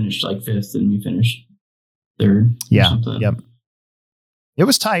had to have finished 5th and we finished 3rd. Yeah. Yep. It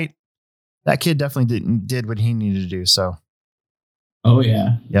was tight. That kid definitely did what he needed to do. So. Oh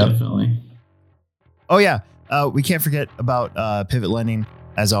yeah. Yep. Definitely. Oh yeah. We can't forget about Pivot Lending.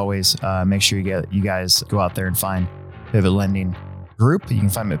 As always, make sure you guys go out there and find Pivot Lending Group. You can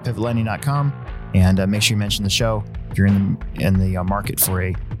find them at pivotlending.com, and make sure you mention the show if you're in the market for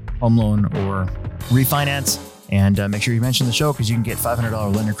a home loan or refinance. And make sure you mention the show because you can get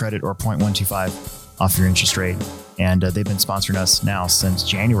 $500 lender credit or 0.125 off your interest rate. And they've been sponsoring us now since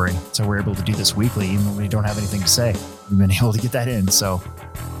January, so we're able to do this weekly, even though we don't have anything to say. We've been able to get that in. So.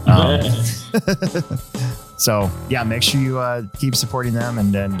 So yeah, make sure you keep supporting them,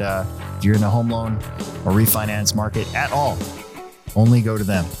 and if you're in the home loan or refinance market at all, only go to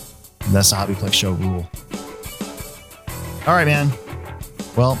them. That's the Hobbyplex Show rule. All right, man.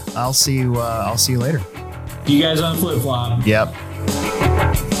 Well, I'll see you later. You guys on flip flop. Yep.